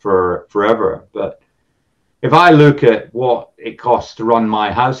inflation for forever, but if I look at what it costs to run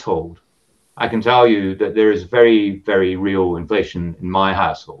my household, I can tell you that there is very, very real inflation in my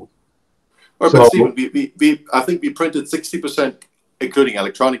household. But Stephen, I think we printed 60%, including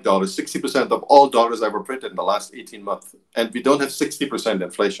electronic dollars, 60% of all dollars ever printed in the last 18 months. And we don't have 60%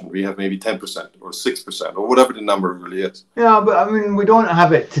 inflation. We have maybe 10% or 6% or whatever the number really is. Yeah, but I mean, we don't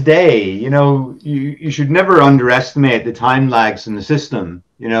have it today. You know, you should never underestimate the time lags in the system.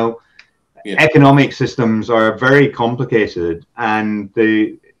 You know, Economic systems are very complicated, and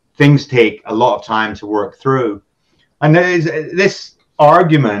the things take a lot of time to work through. And there is this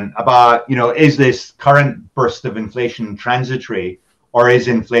argument about, you know, is this current burst of inflation transitory, or is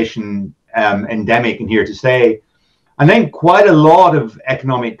inflation endemic and here to stay? I think quite a lot of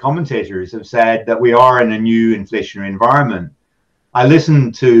economic commentators have said that we are in a new inflationary environment. I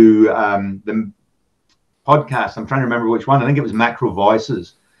listened to the podcast, I'm trying to remember which one, I think it was Macro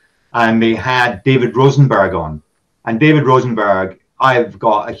Voices, and they had David Rosenberg on. And David Rosenberg, I've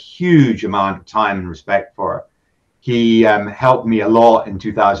got a huge amount of time and respect for. He helped me a lot in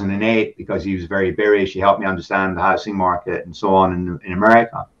 2008 because he was very bearish. He helped me understand the housing market and so on in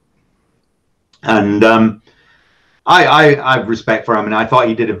America. And I have respect for him, and I thought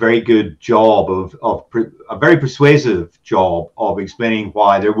he did a very good job a very persuasive job of explaining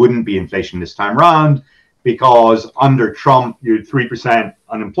why there wouldn't be inflation this time around, because under Trump you had 3%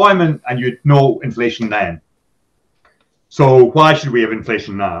 unemployment and you had no inflation then. So why should we have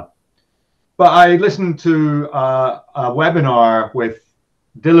inflation now? But I listened to a webinar with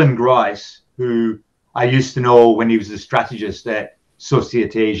Dylan Grice, who I used to know when he was a strategist at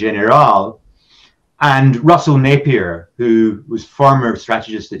Societe Generale, and Russell Napier, who was former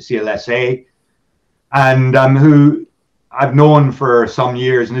strategist at CLSA, and who I've known for some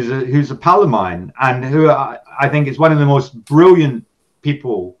years, and who's a pal of mine, and who I think is one of the most brilliant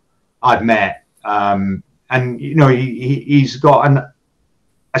people I've met. And you know, he's got an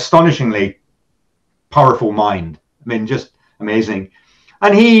astonishingly powerful mind. I mean, just amazing.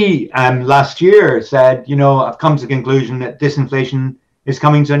 And he last year said, you know, I've come to the conclusion that disinflation is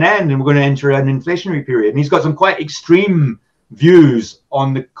coming to an end and we're going to enter an inflationary period. And he's got some quite extreme views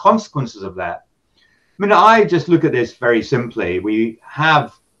on the consequences of that. I mean, I just look at this very simply. We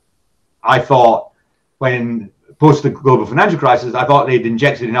have, I thought, when post the global financial crisis, I thought they'd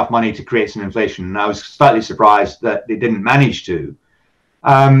injected enough money to create some inflation. And I was slightly surprised that they didn't manage to.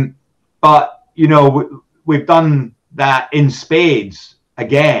 But you know, we've done that in spades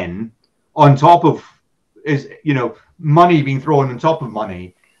again, on top of, you know, money being thrown on top of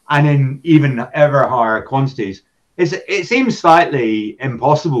money, and in even ever higher quantities. It seems slightly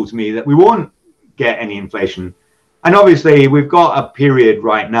impossible to me that we won't get any inflation. And obviously we've got a period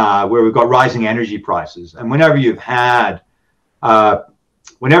right now where we've got rising energy prices, and whenever you've had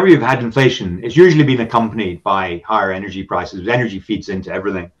inflation, it's usually been accompanied by higher energy prices. Energy feeds into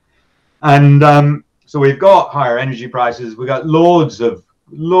everything. And so we've got higher energy prices. We've got loads of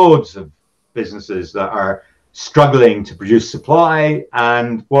businesses that are struggling to produce supply.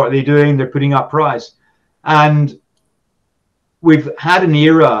 And what are they doing? They're putting up price. And we've had an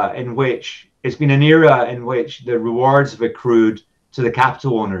era in which the rewards have accrued to the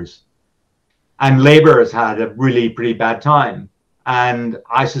capital owners. And Labour has had a really pretty bad time. And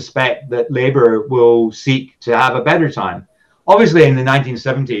I suspect that Labour will seek to have a better time. Obviously, in the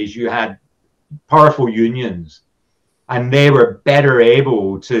 1970s, you had powerful unions, and they were better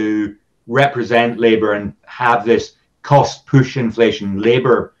able to represent Labour and have this cost push inflation,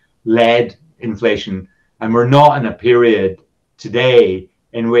 Labour-led inflation. And we're not in a period today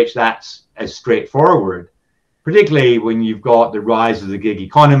in which that's as straightforward. particularly when you've got the rise of the gig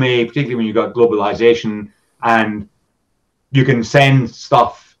economy, particularly when you've got globalization, and you can send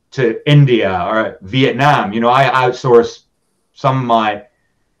stuff to India or Vietnam. I outsource some of my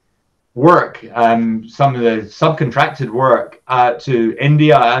work, some of the subcontracted work to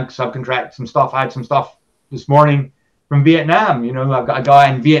India. I subcontract some stuff. I had some stuff this morning from Vietnam. I've got a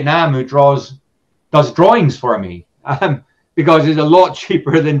guy in Vietnam who does drawings for me, because it's a lot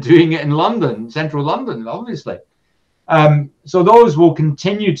cheaper than doing it in London, central London, obviously. So those will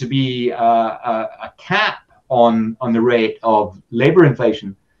continue to be a cap on the rate of labor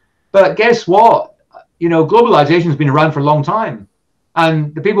inflation. But guess what? Globalization has been around for a long time.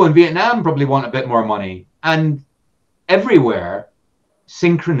 And the people in Vietnam probably want a bit more money. And everywhere,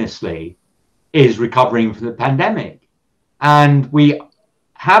 synchronously, is recovering from the pandemic. And we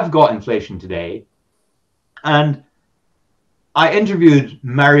have got inflation today. And I interviewed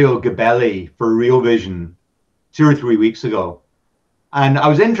Mario Gabelli for Real Vision 2 or 3 weeks ago. And I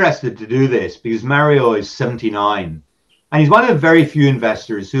was interested to do this because Mario is 79. And he's one of the very few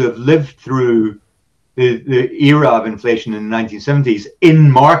investors who have lived through the era of inflation in the 1970s in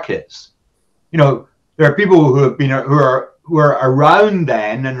markets. There are people who have been who are around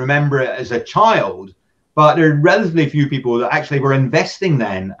then and remember it as a child, but there are relatively few people that actually were investing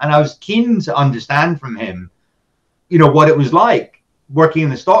then. And I was keen to understand from him, what it was like working in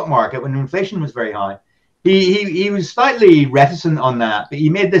the stock market when inflation was very high. He was slightly reticent on that, but he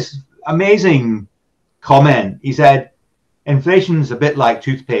made this amazing comment. He said, inflation's a bit like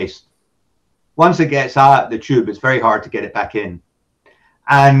toothpaste. Once it gets out the tube, it's very hard to get it back in.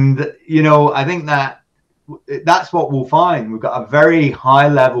 And, I think that's what we'll find. We've got a very high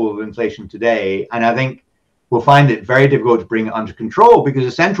level of inflation today. And I think we'll find it very difficult to bring it under control because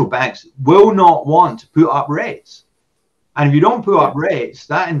the central banks will not want to put up rates. And if you don't put up rates,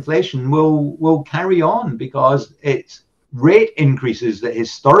 that inflation will carry on because it's rate increases that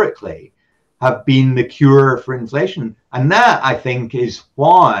historically have been the cure for inflation. And that, I think, is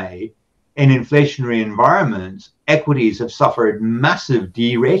why in inflationary environments, equities have suffered massive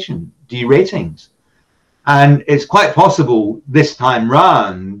deratings. And it's quite possible this time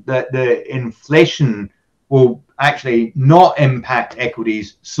round that the inflation will actually not impact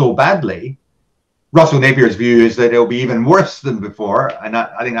equities so badly. Russell Napier's view is that it'll be even worse than before. And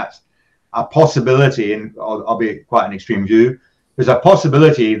I think that's a possibility, and albeit quite an extreme view. There's a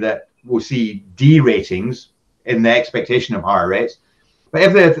possibility that we'll see deratings in the expectation of higher rates. But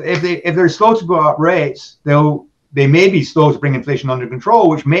if they're slow to go up rates, they may be slow to bring inflation under control,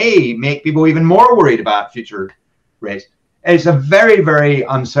 which may make people even more worried about future rates. It's a very, very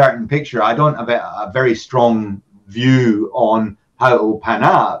uncertain picture. I don't have a very strong view on how it will pan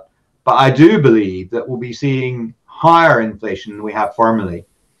out, but I do believe that we'll be seeing higher inflation than we have formerly.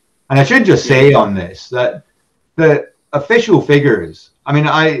 And I should just say on this that the official figures,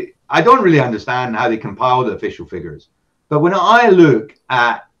 I don't really understand how they compile the official figures. But when I look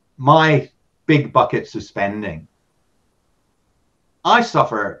at my big buckets of spending, I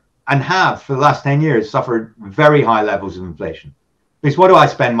suffer and have for the last 10 years suffered very high levels of inflation. Because what do I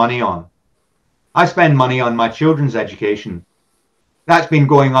spend money on? I spend money on my children's education. That's been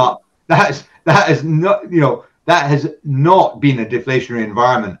going up. That has not been a deflationary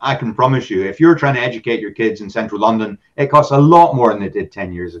environment. I can promise you, if you're trying to educate your kids in central London, it costs a lot more than it did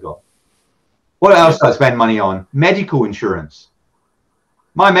 10 years ago. What else do I spend money on? Medical insurance.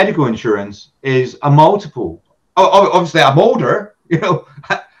 My medical insurance is a multiple. Obviously, I'm older,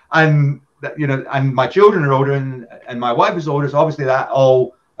 and my children are older, and my wife is older. So obviously, that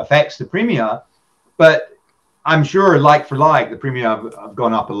all affects the premium. But I'm sure, like for like, the premium have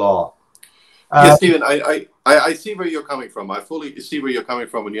gone up a lot. Yes, Stephen, I see where you're coming from. I fully see where you're coming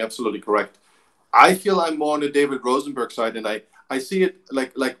from, and you're absolutely correct. I feel I'm more on the David Rosenberg side, and I see it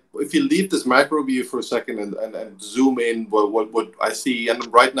like if you leave this macro view for a second and zoom in, what I see,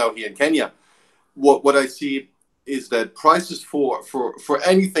 and right now here in Kenya, what I see is that prices for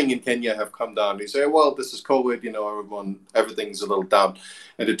anything in Kenya have come down. You say, well, this is COVID, everything's a little down,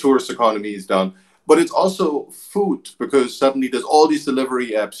 and the tourist economy is down. But it's also food, because suddenly there's all these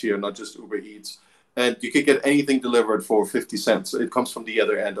delivery apps here, not just Uber Eats. And you could get anything delivered for 50 cents. It comes from the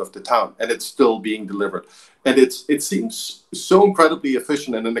other end of the town, and it's still being delivered. And it seems so incredibly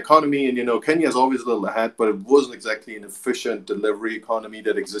efficient. And an economy, and Kenya is always a little ahead, but it wasn't exactly an efficient delivery economy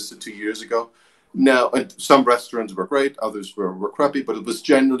that existed 2 years ago. Now, and some restaurants were great, others were crappy, but it was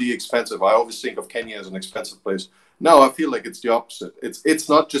generally expensive. I always think of Kenya as an expensive place. Now I feel like it's the opposite. It's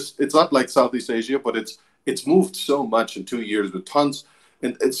not like Southeast Asia, but it's moved so much in 2 years with tons.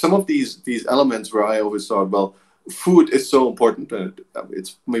 And some of these elements where I always thought, well, food is so important. And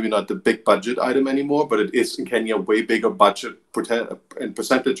it's maybe not the big budget item anymore, but it is in Kenya way bigger budget and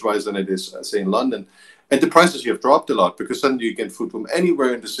percentage-wise than it is, say, in London. And the prices have dropped a lot because suddenly you get food from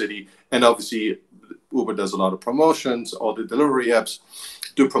anywhere in the city. And obviously, Uber does a lot of promotions. All the delivery apps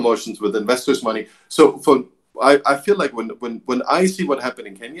do promotions with investors' money. So I feel like when I see what happened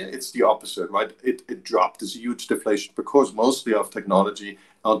in Kenya, it's the opposite, right? It dropped. There's a huge deflation because mostly of technology,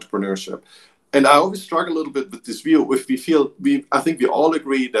 entrepreneurship. And I always struggle a little bit with this view. If I think we all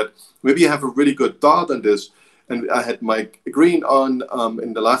agree that maybe you have a really good thought on this. And I had Mike Green on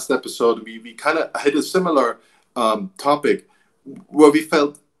in the last episode. We kind of had a similar topic where we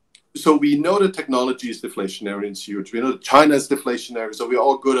felt, so we know that technology is deflationary and it's huge. We know that China is deflationary, so we're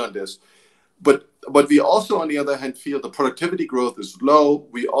all good on this. But we also, on the other hand, feel the productivity growth is low.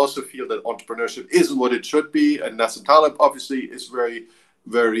 We also feel that entrepreneurship isn't what it should be. And Nassim Taleb obviously is very,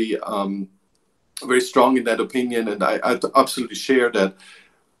 very, very strong in that opinion. And I absolutely share that.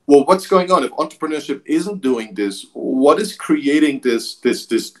 Well, what's going on if entrepreneurship isn't doing this? What is creating this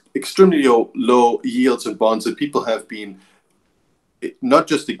extremely low yields and bonds that people have been not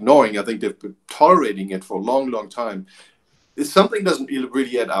just ignoring? I think they've been tolerating it for a long, long time. Something doesn't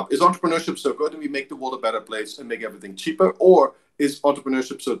really add up. Is entrepreneurship so good and we make the world a better place and make everything cheaper, or is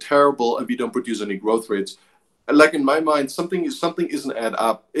entrepreneurship so terrible and we don't produce any growth rates? Like in my mind, something isn't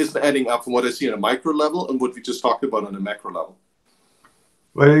adding up from what I see on a micro level and what we just talked about on a macro level.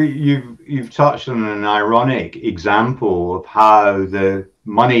 Well, you've touched on an ironic example of how the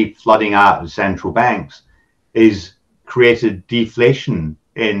money flooding out of central banks is created deflation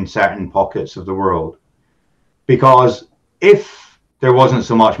in certain pockets of the world. Because if there wasn't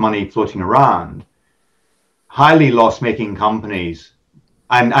so much money floating around, highly loss-making companies,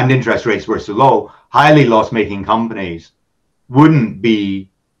 and interest rates were so low, highly loss-making companies wouldn't be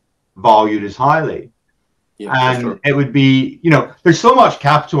valued as highly. Yeah, and sure. It would be, there's so much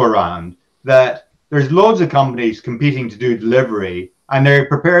capital around that there's loads of companies competing to do delivery, and they're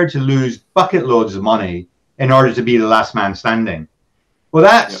prepared to lose bucket loads of money in order to be the last man standing. Well,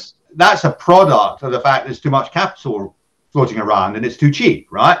 that's a product of the fact there's too much capital floating around and it's too cheap,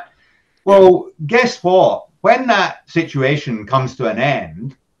 right? Well, guess what? When that situation comes to an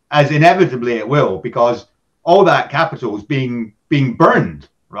end, as inevitably it will, because all that capital is being burned,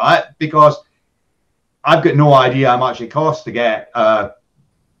 right? Because I've got no idea how much it costs to get a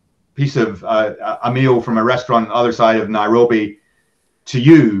piece of a meal from a restaurant on the other side of Nairobi to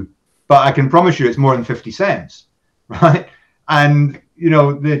you, but I can promise you it's more than 50 cents, right? And,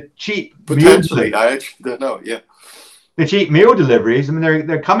 the cheap... Potentially, I actually don't know, yeah. The cheap meal deliveries, I mean,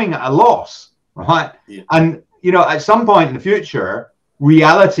 they're coming at a loss, right? Yeah. And, at some point in the future,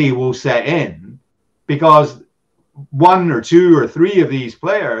 reality will set in because one or two or three of these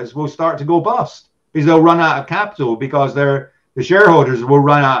players will start to go bust. Because they'll run out of capital, because the shareholders will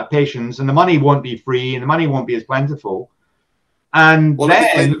run out of patience, and the money won't be free, and the money won't be as plentiful. And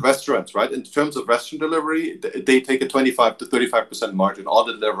then restaurants, right? In terms of restaurant delivery, they take a 25 to 35% margin, all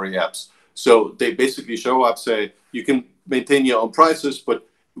the delivery apps. So they basically show up, say, you can maintain your own prices, but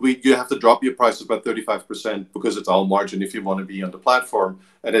you have to drop your prices by 35% because it's all margin if you want to be on the platform.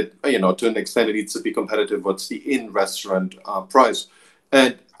 And it, to an extent, it needs to be competitive. What's the in-restaurant price?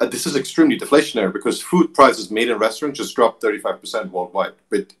 And this is extremely deflationary because food prices made in restaurants just dropped 35% worldwide.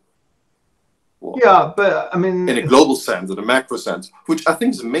 But I mean, in a global sense, in a macro sense, which I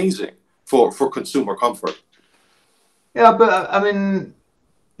think is amazing for consumer comfort. Yeah, but I mean,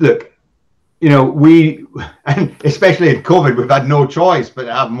 look, we, and especially in COVID, we've had no choice but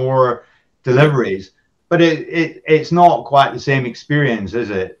to have more deliveries. But it's not quite the same experience,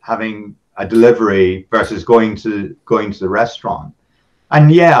 is it? Having a delivery versus going to the restaurant. And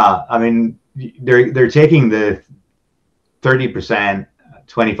yeah, I mean, they're taking the 30%,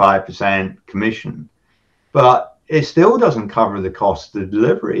 25% commission, but it still doesn't cover the cost of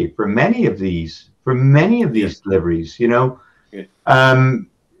delivery for many of these deliveries.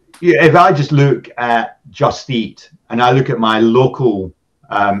 If I just look at Just Eat and I look at my local,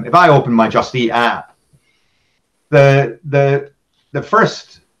 if I open my Just Eat app, the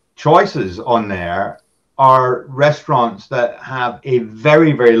first choices on there are restaurants that have a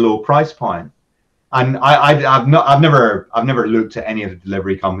very, very low price point. And I've never looked at any of the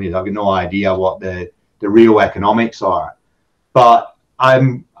delivery companies. I've got no idea what the real economics are. But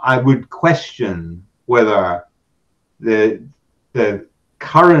I would question whether the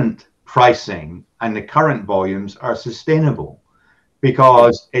current pricing and the current volumes are sustainable,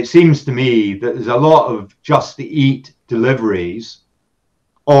 because it seems to me that there's a lot of Just Eat deliveries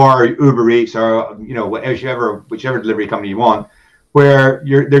or Uber Eats or whichever delivery company you want, where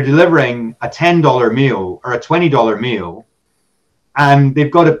they're delivering a $10 meal or a $20 meal, and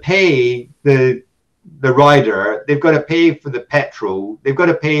they've got to pay the rider, they've got to pay for the petrol, they've got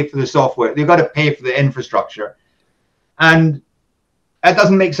to pay for the software, they've got to pay for the infrastructure, and that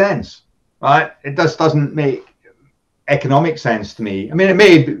doesn't make sense, right? It just doesn't make economic sense to me. I mean,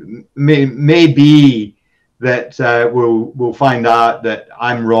 it may be that we'll find out that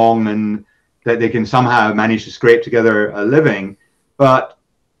I'm wrong and that they can somehow manage to scrape together a living, but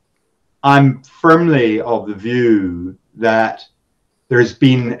I'm firmly of the view that there's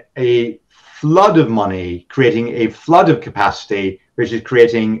been a flood of money creating a flood of capacity, which is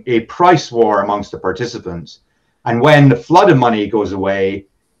creating a price war amongst the participants. And when the flood of money goes away,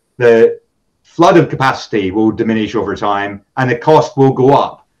 the flood of capacity will diminish over time and the cost will go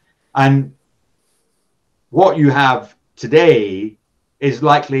up. And what you have today is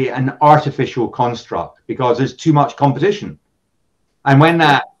likely an artificial construct because there's too much competition. And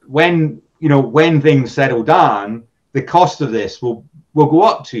when things settle down, the cost of this will go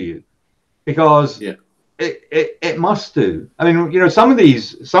up to you, because it must do. I mean, some of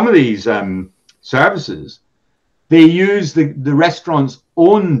these services, they use the restaurant's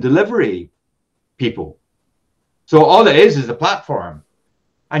own delivery people. So all it is a platform.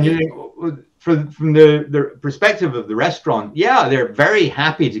 And from the perspective of the restaurant, they're very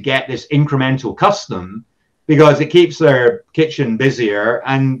happy to get this incremental custom because it keeps their kitchen busier,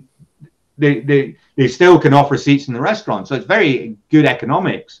 and they still can offer seats in the restaurant. So it's very good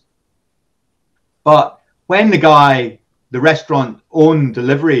economics. But when the restaurant own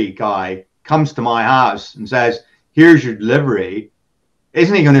delivery guy comes to my house and says, here's your delivery,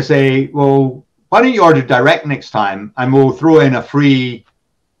 isn't he going to say, well, why don't you order direct next time and we'll throw in a free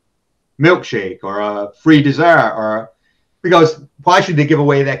milkshake or a free dessert? Because why should they give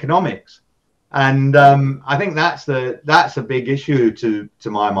away the economics? And I think that's a big issue to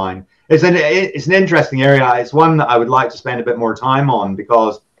my mind. It's an interesting area. It's one that I would like to spend a bit more time on,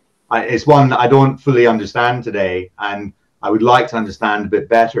 because it's one that I don't fully understand today, and I would like to understand a bit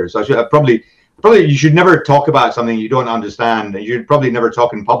better. So probably you should never talk about something you don't understand, and you should probably never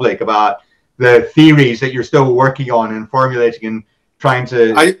talk in public about the theories that you're still working on and formulating and trying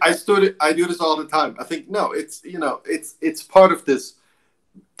to. I do this all the time. I think it's part of this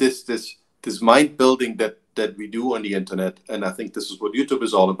mind building that we do on the internet, and I think this is what YouTube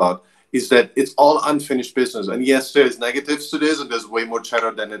is all about. Is that it's all unfinished business. And yes, there's negatives to this, and there's way more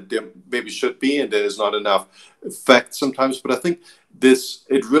chatter than it maybe should be, and there's not enough facts sometimes. But I think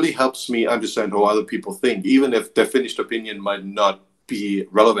it really helps me understand how other people think, even if their finished opinion might not be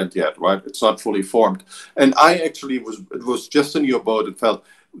relevant yet, right? It's not fully formed. And I actually was just in your boat and felt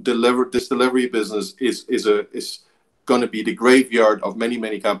this delivery business is going to be the graveyard of many,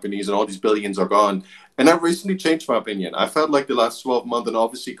 many companies, and all these billions are gone. And I recently changed my opinion. I felt like the last 12 months, and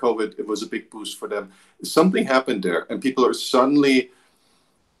obviously COVID, it was a big boost for them. Something happened there, and people are suddenly.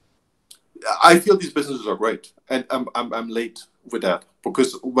 I feel these businesses are great, and I'm late with that,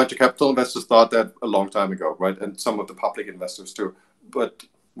 because venture capital investors thought that a long time ago, right? And some of the public investors too. But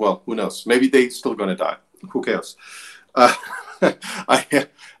well, who knows? Maybe they're still going to die. Who cares?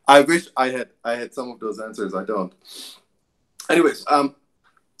 I wish I had some of those answers. I don't. Anyways,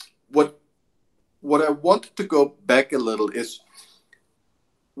 what I wanted to go back a little is,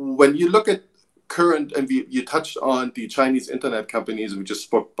 when you look at current, and you touched on the Chinese internet companies, we just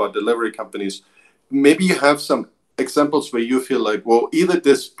spoke about delivery companies, maybe you have some examples where you feel like, well, either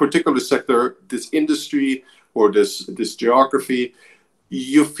this particular sector, this industry, or this geography,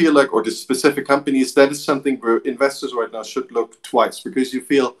 you feel like, or the specific companies, that is something where investors right now should look twice, because you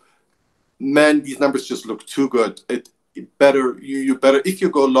feel, man, these numbers just look too good. You better, if you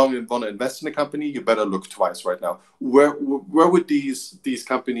go long and want to invest in a company, you better look twice right now. Where would these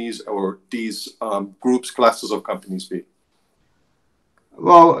companies or these groups, classes of companies be?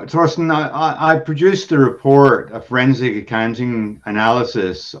 Well, Torsten, I produced a report, a forensic accounting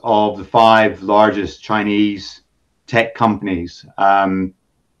analysis of the 5 largest Chinese tech companies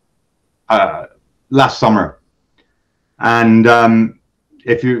last summer, and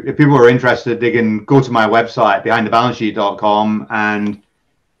if people are interested, they can go to my website, behindthebalancesheet.com, and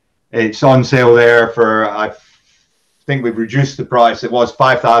it's on sale there for, I think we've reduced the price. It was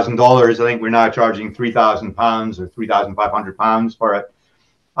 $5,000. I think we're now charging £3,000 or £3,500 for it.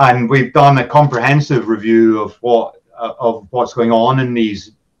 And we've done a comprehensive review of what's going on in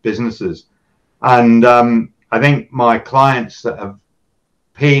these businesses. And I think my clients that have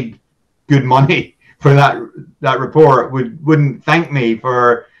paid good money for that report wouldn't thank me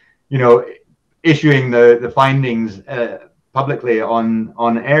for, issuing the findings publicly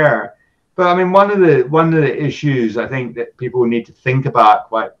on air. But I mean, one of the issues I think that people need to think about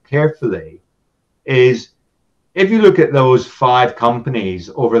quite carefully is if you look at those 5 companies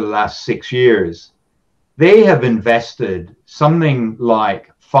over the last 6 years, they have invested something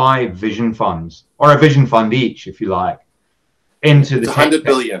like 5 vision funds, or a vision fund each, if you like, into It's the tech 100 sector.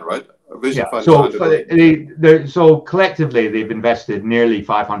 billion, right? A vision Yeah. fund is So 100 billion. so collectively, they've invested nearly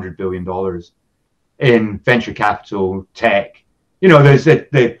 $500 billion in venture capital, tech. There's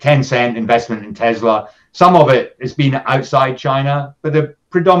the Tencent investment in Tesla. Some of it has been outside China, but they're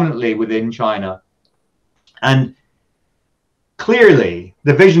predominantly within China. And clearly,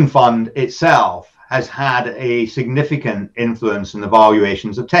 the Vision Fund itself has had a significant influence in the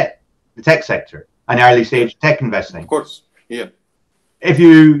valuations of the tech sector, and early stage tech investing. Of course, yeah. If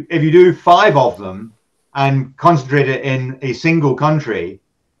you do 5 of them and concentrate it in a single country,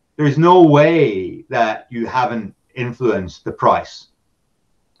 there's no way that you haven't influenced the price.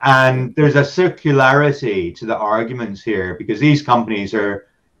 And there's a circularity to the arguments here, because these companies are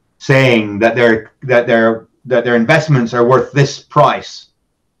saying that their investments are worth this price.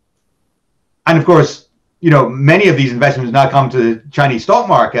 And of course, many of these investments now come to the Chinese stock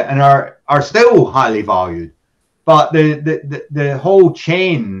market and are still highly valued. But the whole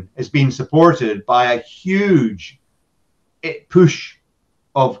chain is being supported by a huge push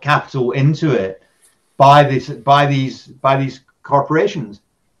of capital into it by these corporations.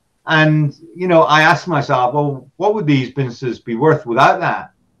 And I ask myself, well, what would these businesses be worth without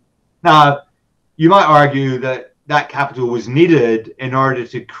that? Now, you might argue that that capital was needed in order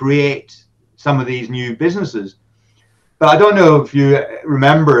to create some of these new businesses. But I don't know if you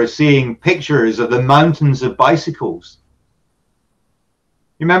remember seeing pictures of the mountains of bicycles.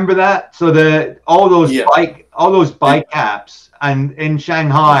 You remember that? So all those bike apps, and in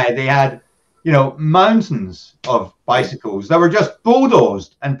Shanghai they had mountains of bicycles that were just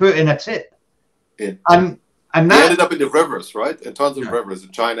bulldozed and put in a tip. Yeah. And they that ended up in the rivers, right? In tons of rivers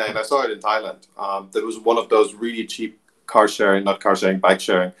in China, and I saw it in Thailand. There was one of those really cheap bike sharing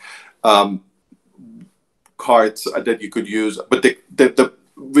cards that you could use. But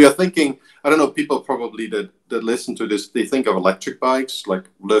we are thinking, I don't know, people probably that listen to this, they think of electric bikes like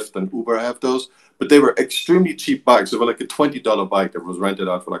Lyft and Uber have those, but they were extremely cheap bikes. They were like a $20 bike that was rented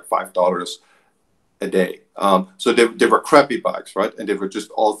out for like $5 a day. So they were crappy bikes, right? And they were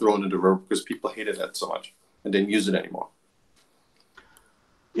just all thrown in the river because people hated that so much and didn't use it anymore.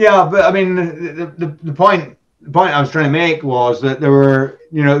 Yeah, but I mean, the point I was trying to make was that there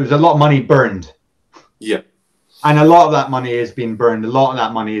was a lot of money burned. Yeah. And a lot of that money has been burned. A lot of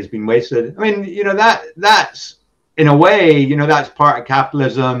that money has been wasted. I mean, that's in a way, that's part of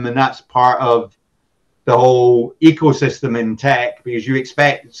capitalism, and that's part of the whole ecosystem in tech, because you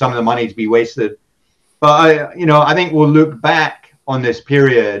expect some of the money to be wasted. But I think we'll look back on this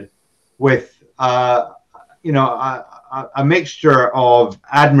period with a mixture of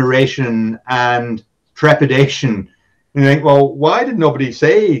admiration and trepidation. You think, well, why did nobody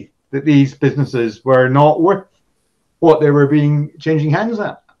say that these businesses were not worth what they were changing hands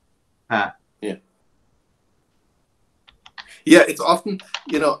at? Yeah, it's often,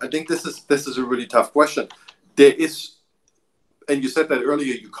 I think this is a really tough question. There is, and you said that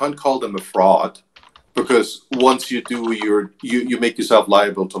earlier, you can't call them a fraud, because once you do, you make yourself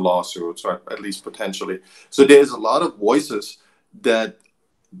liable to lawsuits, or at least potentially. So there's a lot of voices that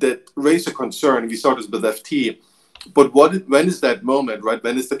raise a concern. We saw this with FT. But when is that moment, right?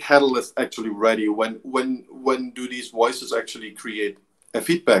 When is the catalyst actually ready? When do these voices actually create a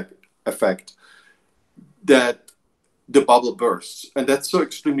feedback effect that the bubble bursts? And that's so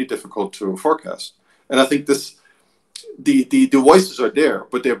extremely difficult to forecast. And I think the voices are there,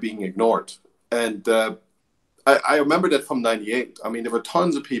 but they're being ignored. And I remember that from '98. I mean, there were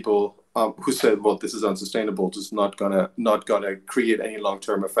tons of people who said, "Well, this is unsustainable. This is not gonna create any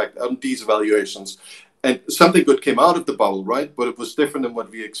long-term effect on these valuations." And something good came out of the bubble, right? But it was different than what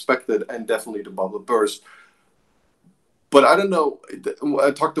we expected, and definitely the bubble burst. But I don't know.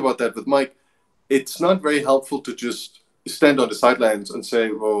 I talked about that with Mike. It's not very helpful to just stand on the sidelines and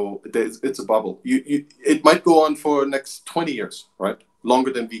say, "Well, it's a bubble." It might go on for the next 20 years, right?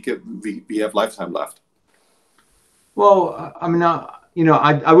 Longer than we have lifetime left. Well, I mean,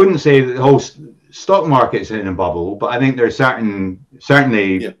 I wouldn't say that the whole stock market's in a bubble, but I think there's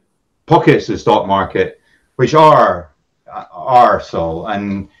certainly pockets of the stock market which are so.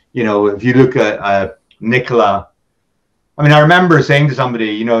 And if you look at Nikola, I mean, I remember saying to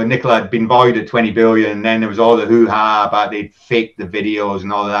somebody, Nikola had been valued at 20 billion, and then there was all the hoo-ha about they'd faked the videos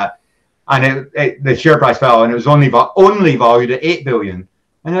and all of that, and the share price fell, and it was only valued at 8 billion.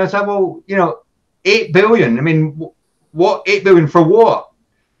 And I said, well, 8 billion. I mean, what 8 billion for what?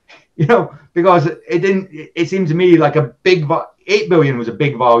 because it seemed to me like a big, 8 billion was a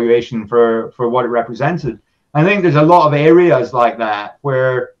big valuation for what it represented. I think there's a lot of areas like that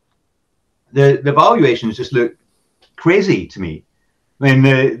where the valuations just look crazy to me. I mean,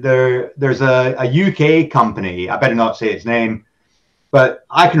 there's a UK company, I better not say its name, but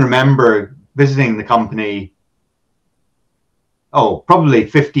I can remember visiting the company, probably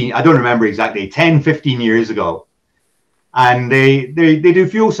 15, I don't remember exactly, 10, 15 years ago. And they do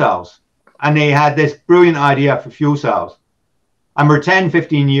fuel cells. And they had this brilliant idea for fuel cells. And we're 10,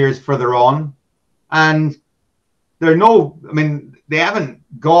 15 years further on. And they haven't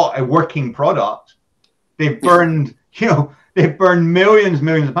got a working product. They've burned, millions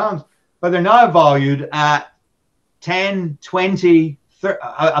of pounds. But they're now valued at 10, 20, 30,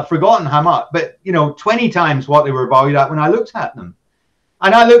 I've forgotten how much, but 20 times what they were valued at when I looked at them.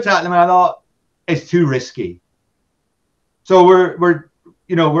 And I looked at them and I thought, it's too risky. So we're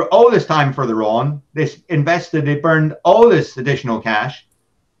all this time further on. They burned all this additional cash.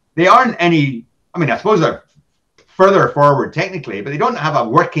 They aren't I suppose they're further forward technically, but they don't have a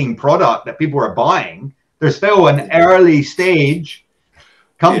working product that people are buying. They're still an early stage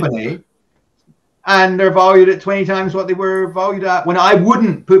company, and they're valued at 20 times what they were valued at when I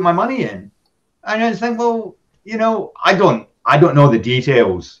wouldn't put my money in. And I just think, well, I don't know the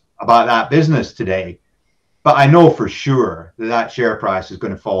details about that business today. But I know for sure that share price is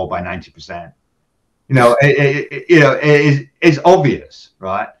going to fall by 90%. It's obvious,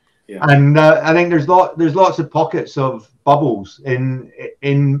 right? Yeah. And I think there's lots of pockets of bubbles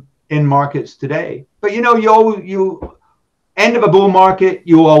in markets today. But you end of a bull market,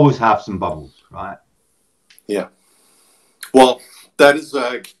 you always have some bubbles, right? Yeah. Well, that is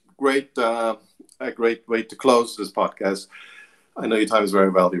a great way to close this podcast. I know your time is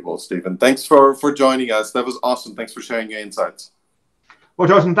very valuable, Stephen. Thanks for joining us. That was awesome. Thanks for sharing your insights. Well,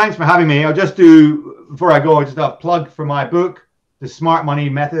 Torsten, thanks for having me. Before I go, just a plug for my book, The Smart Money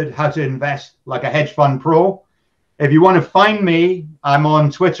Method, How to Invest Like a Hedge Fund Pro. If you want to find me, I'm on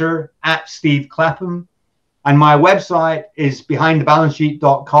Twitter @Steve Clapham. And my website is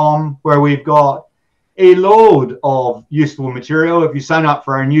behindthebalancesheet.com, where we've got a load of useful material. If you sign up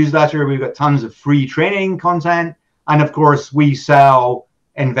for our newsletter, we've got tons of free training content. And of course, we sell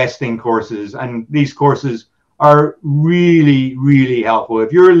investing courses, and these courses are really, really helpful.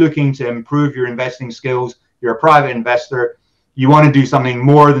 If you're looking to improve your investing skills, you're a private investor, you want to do something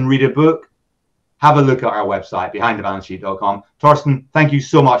more than read a book, have a look at our website, behindthebalancesheet.com. Torsten, thank you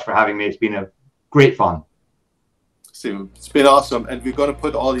so much for having me. It's been a great fun. Stephen, it's been awesome. And we're going to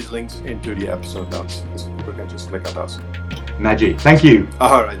put all these links into the episode notes, so people can just click on those. Magic. Thank you.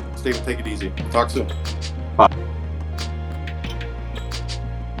 All right, Stephen, take it easy. Talk soon.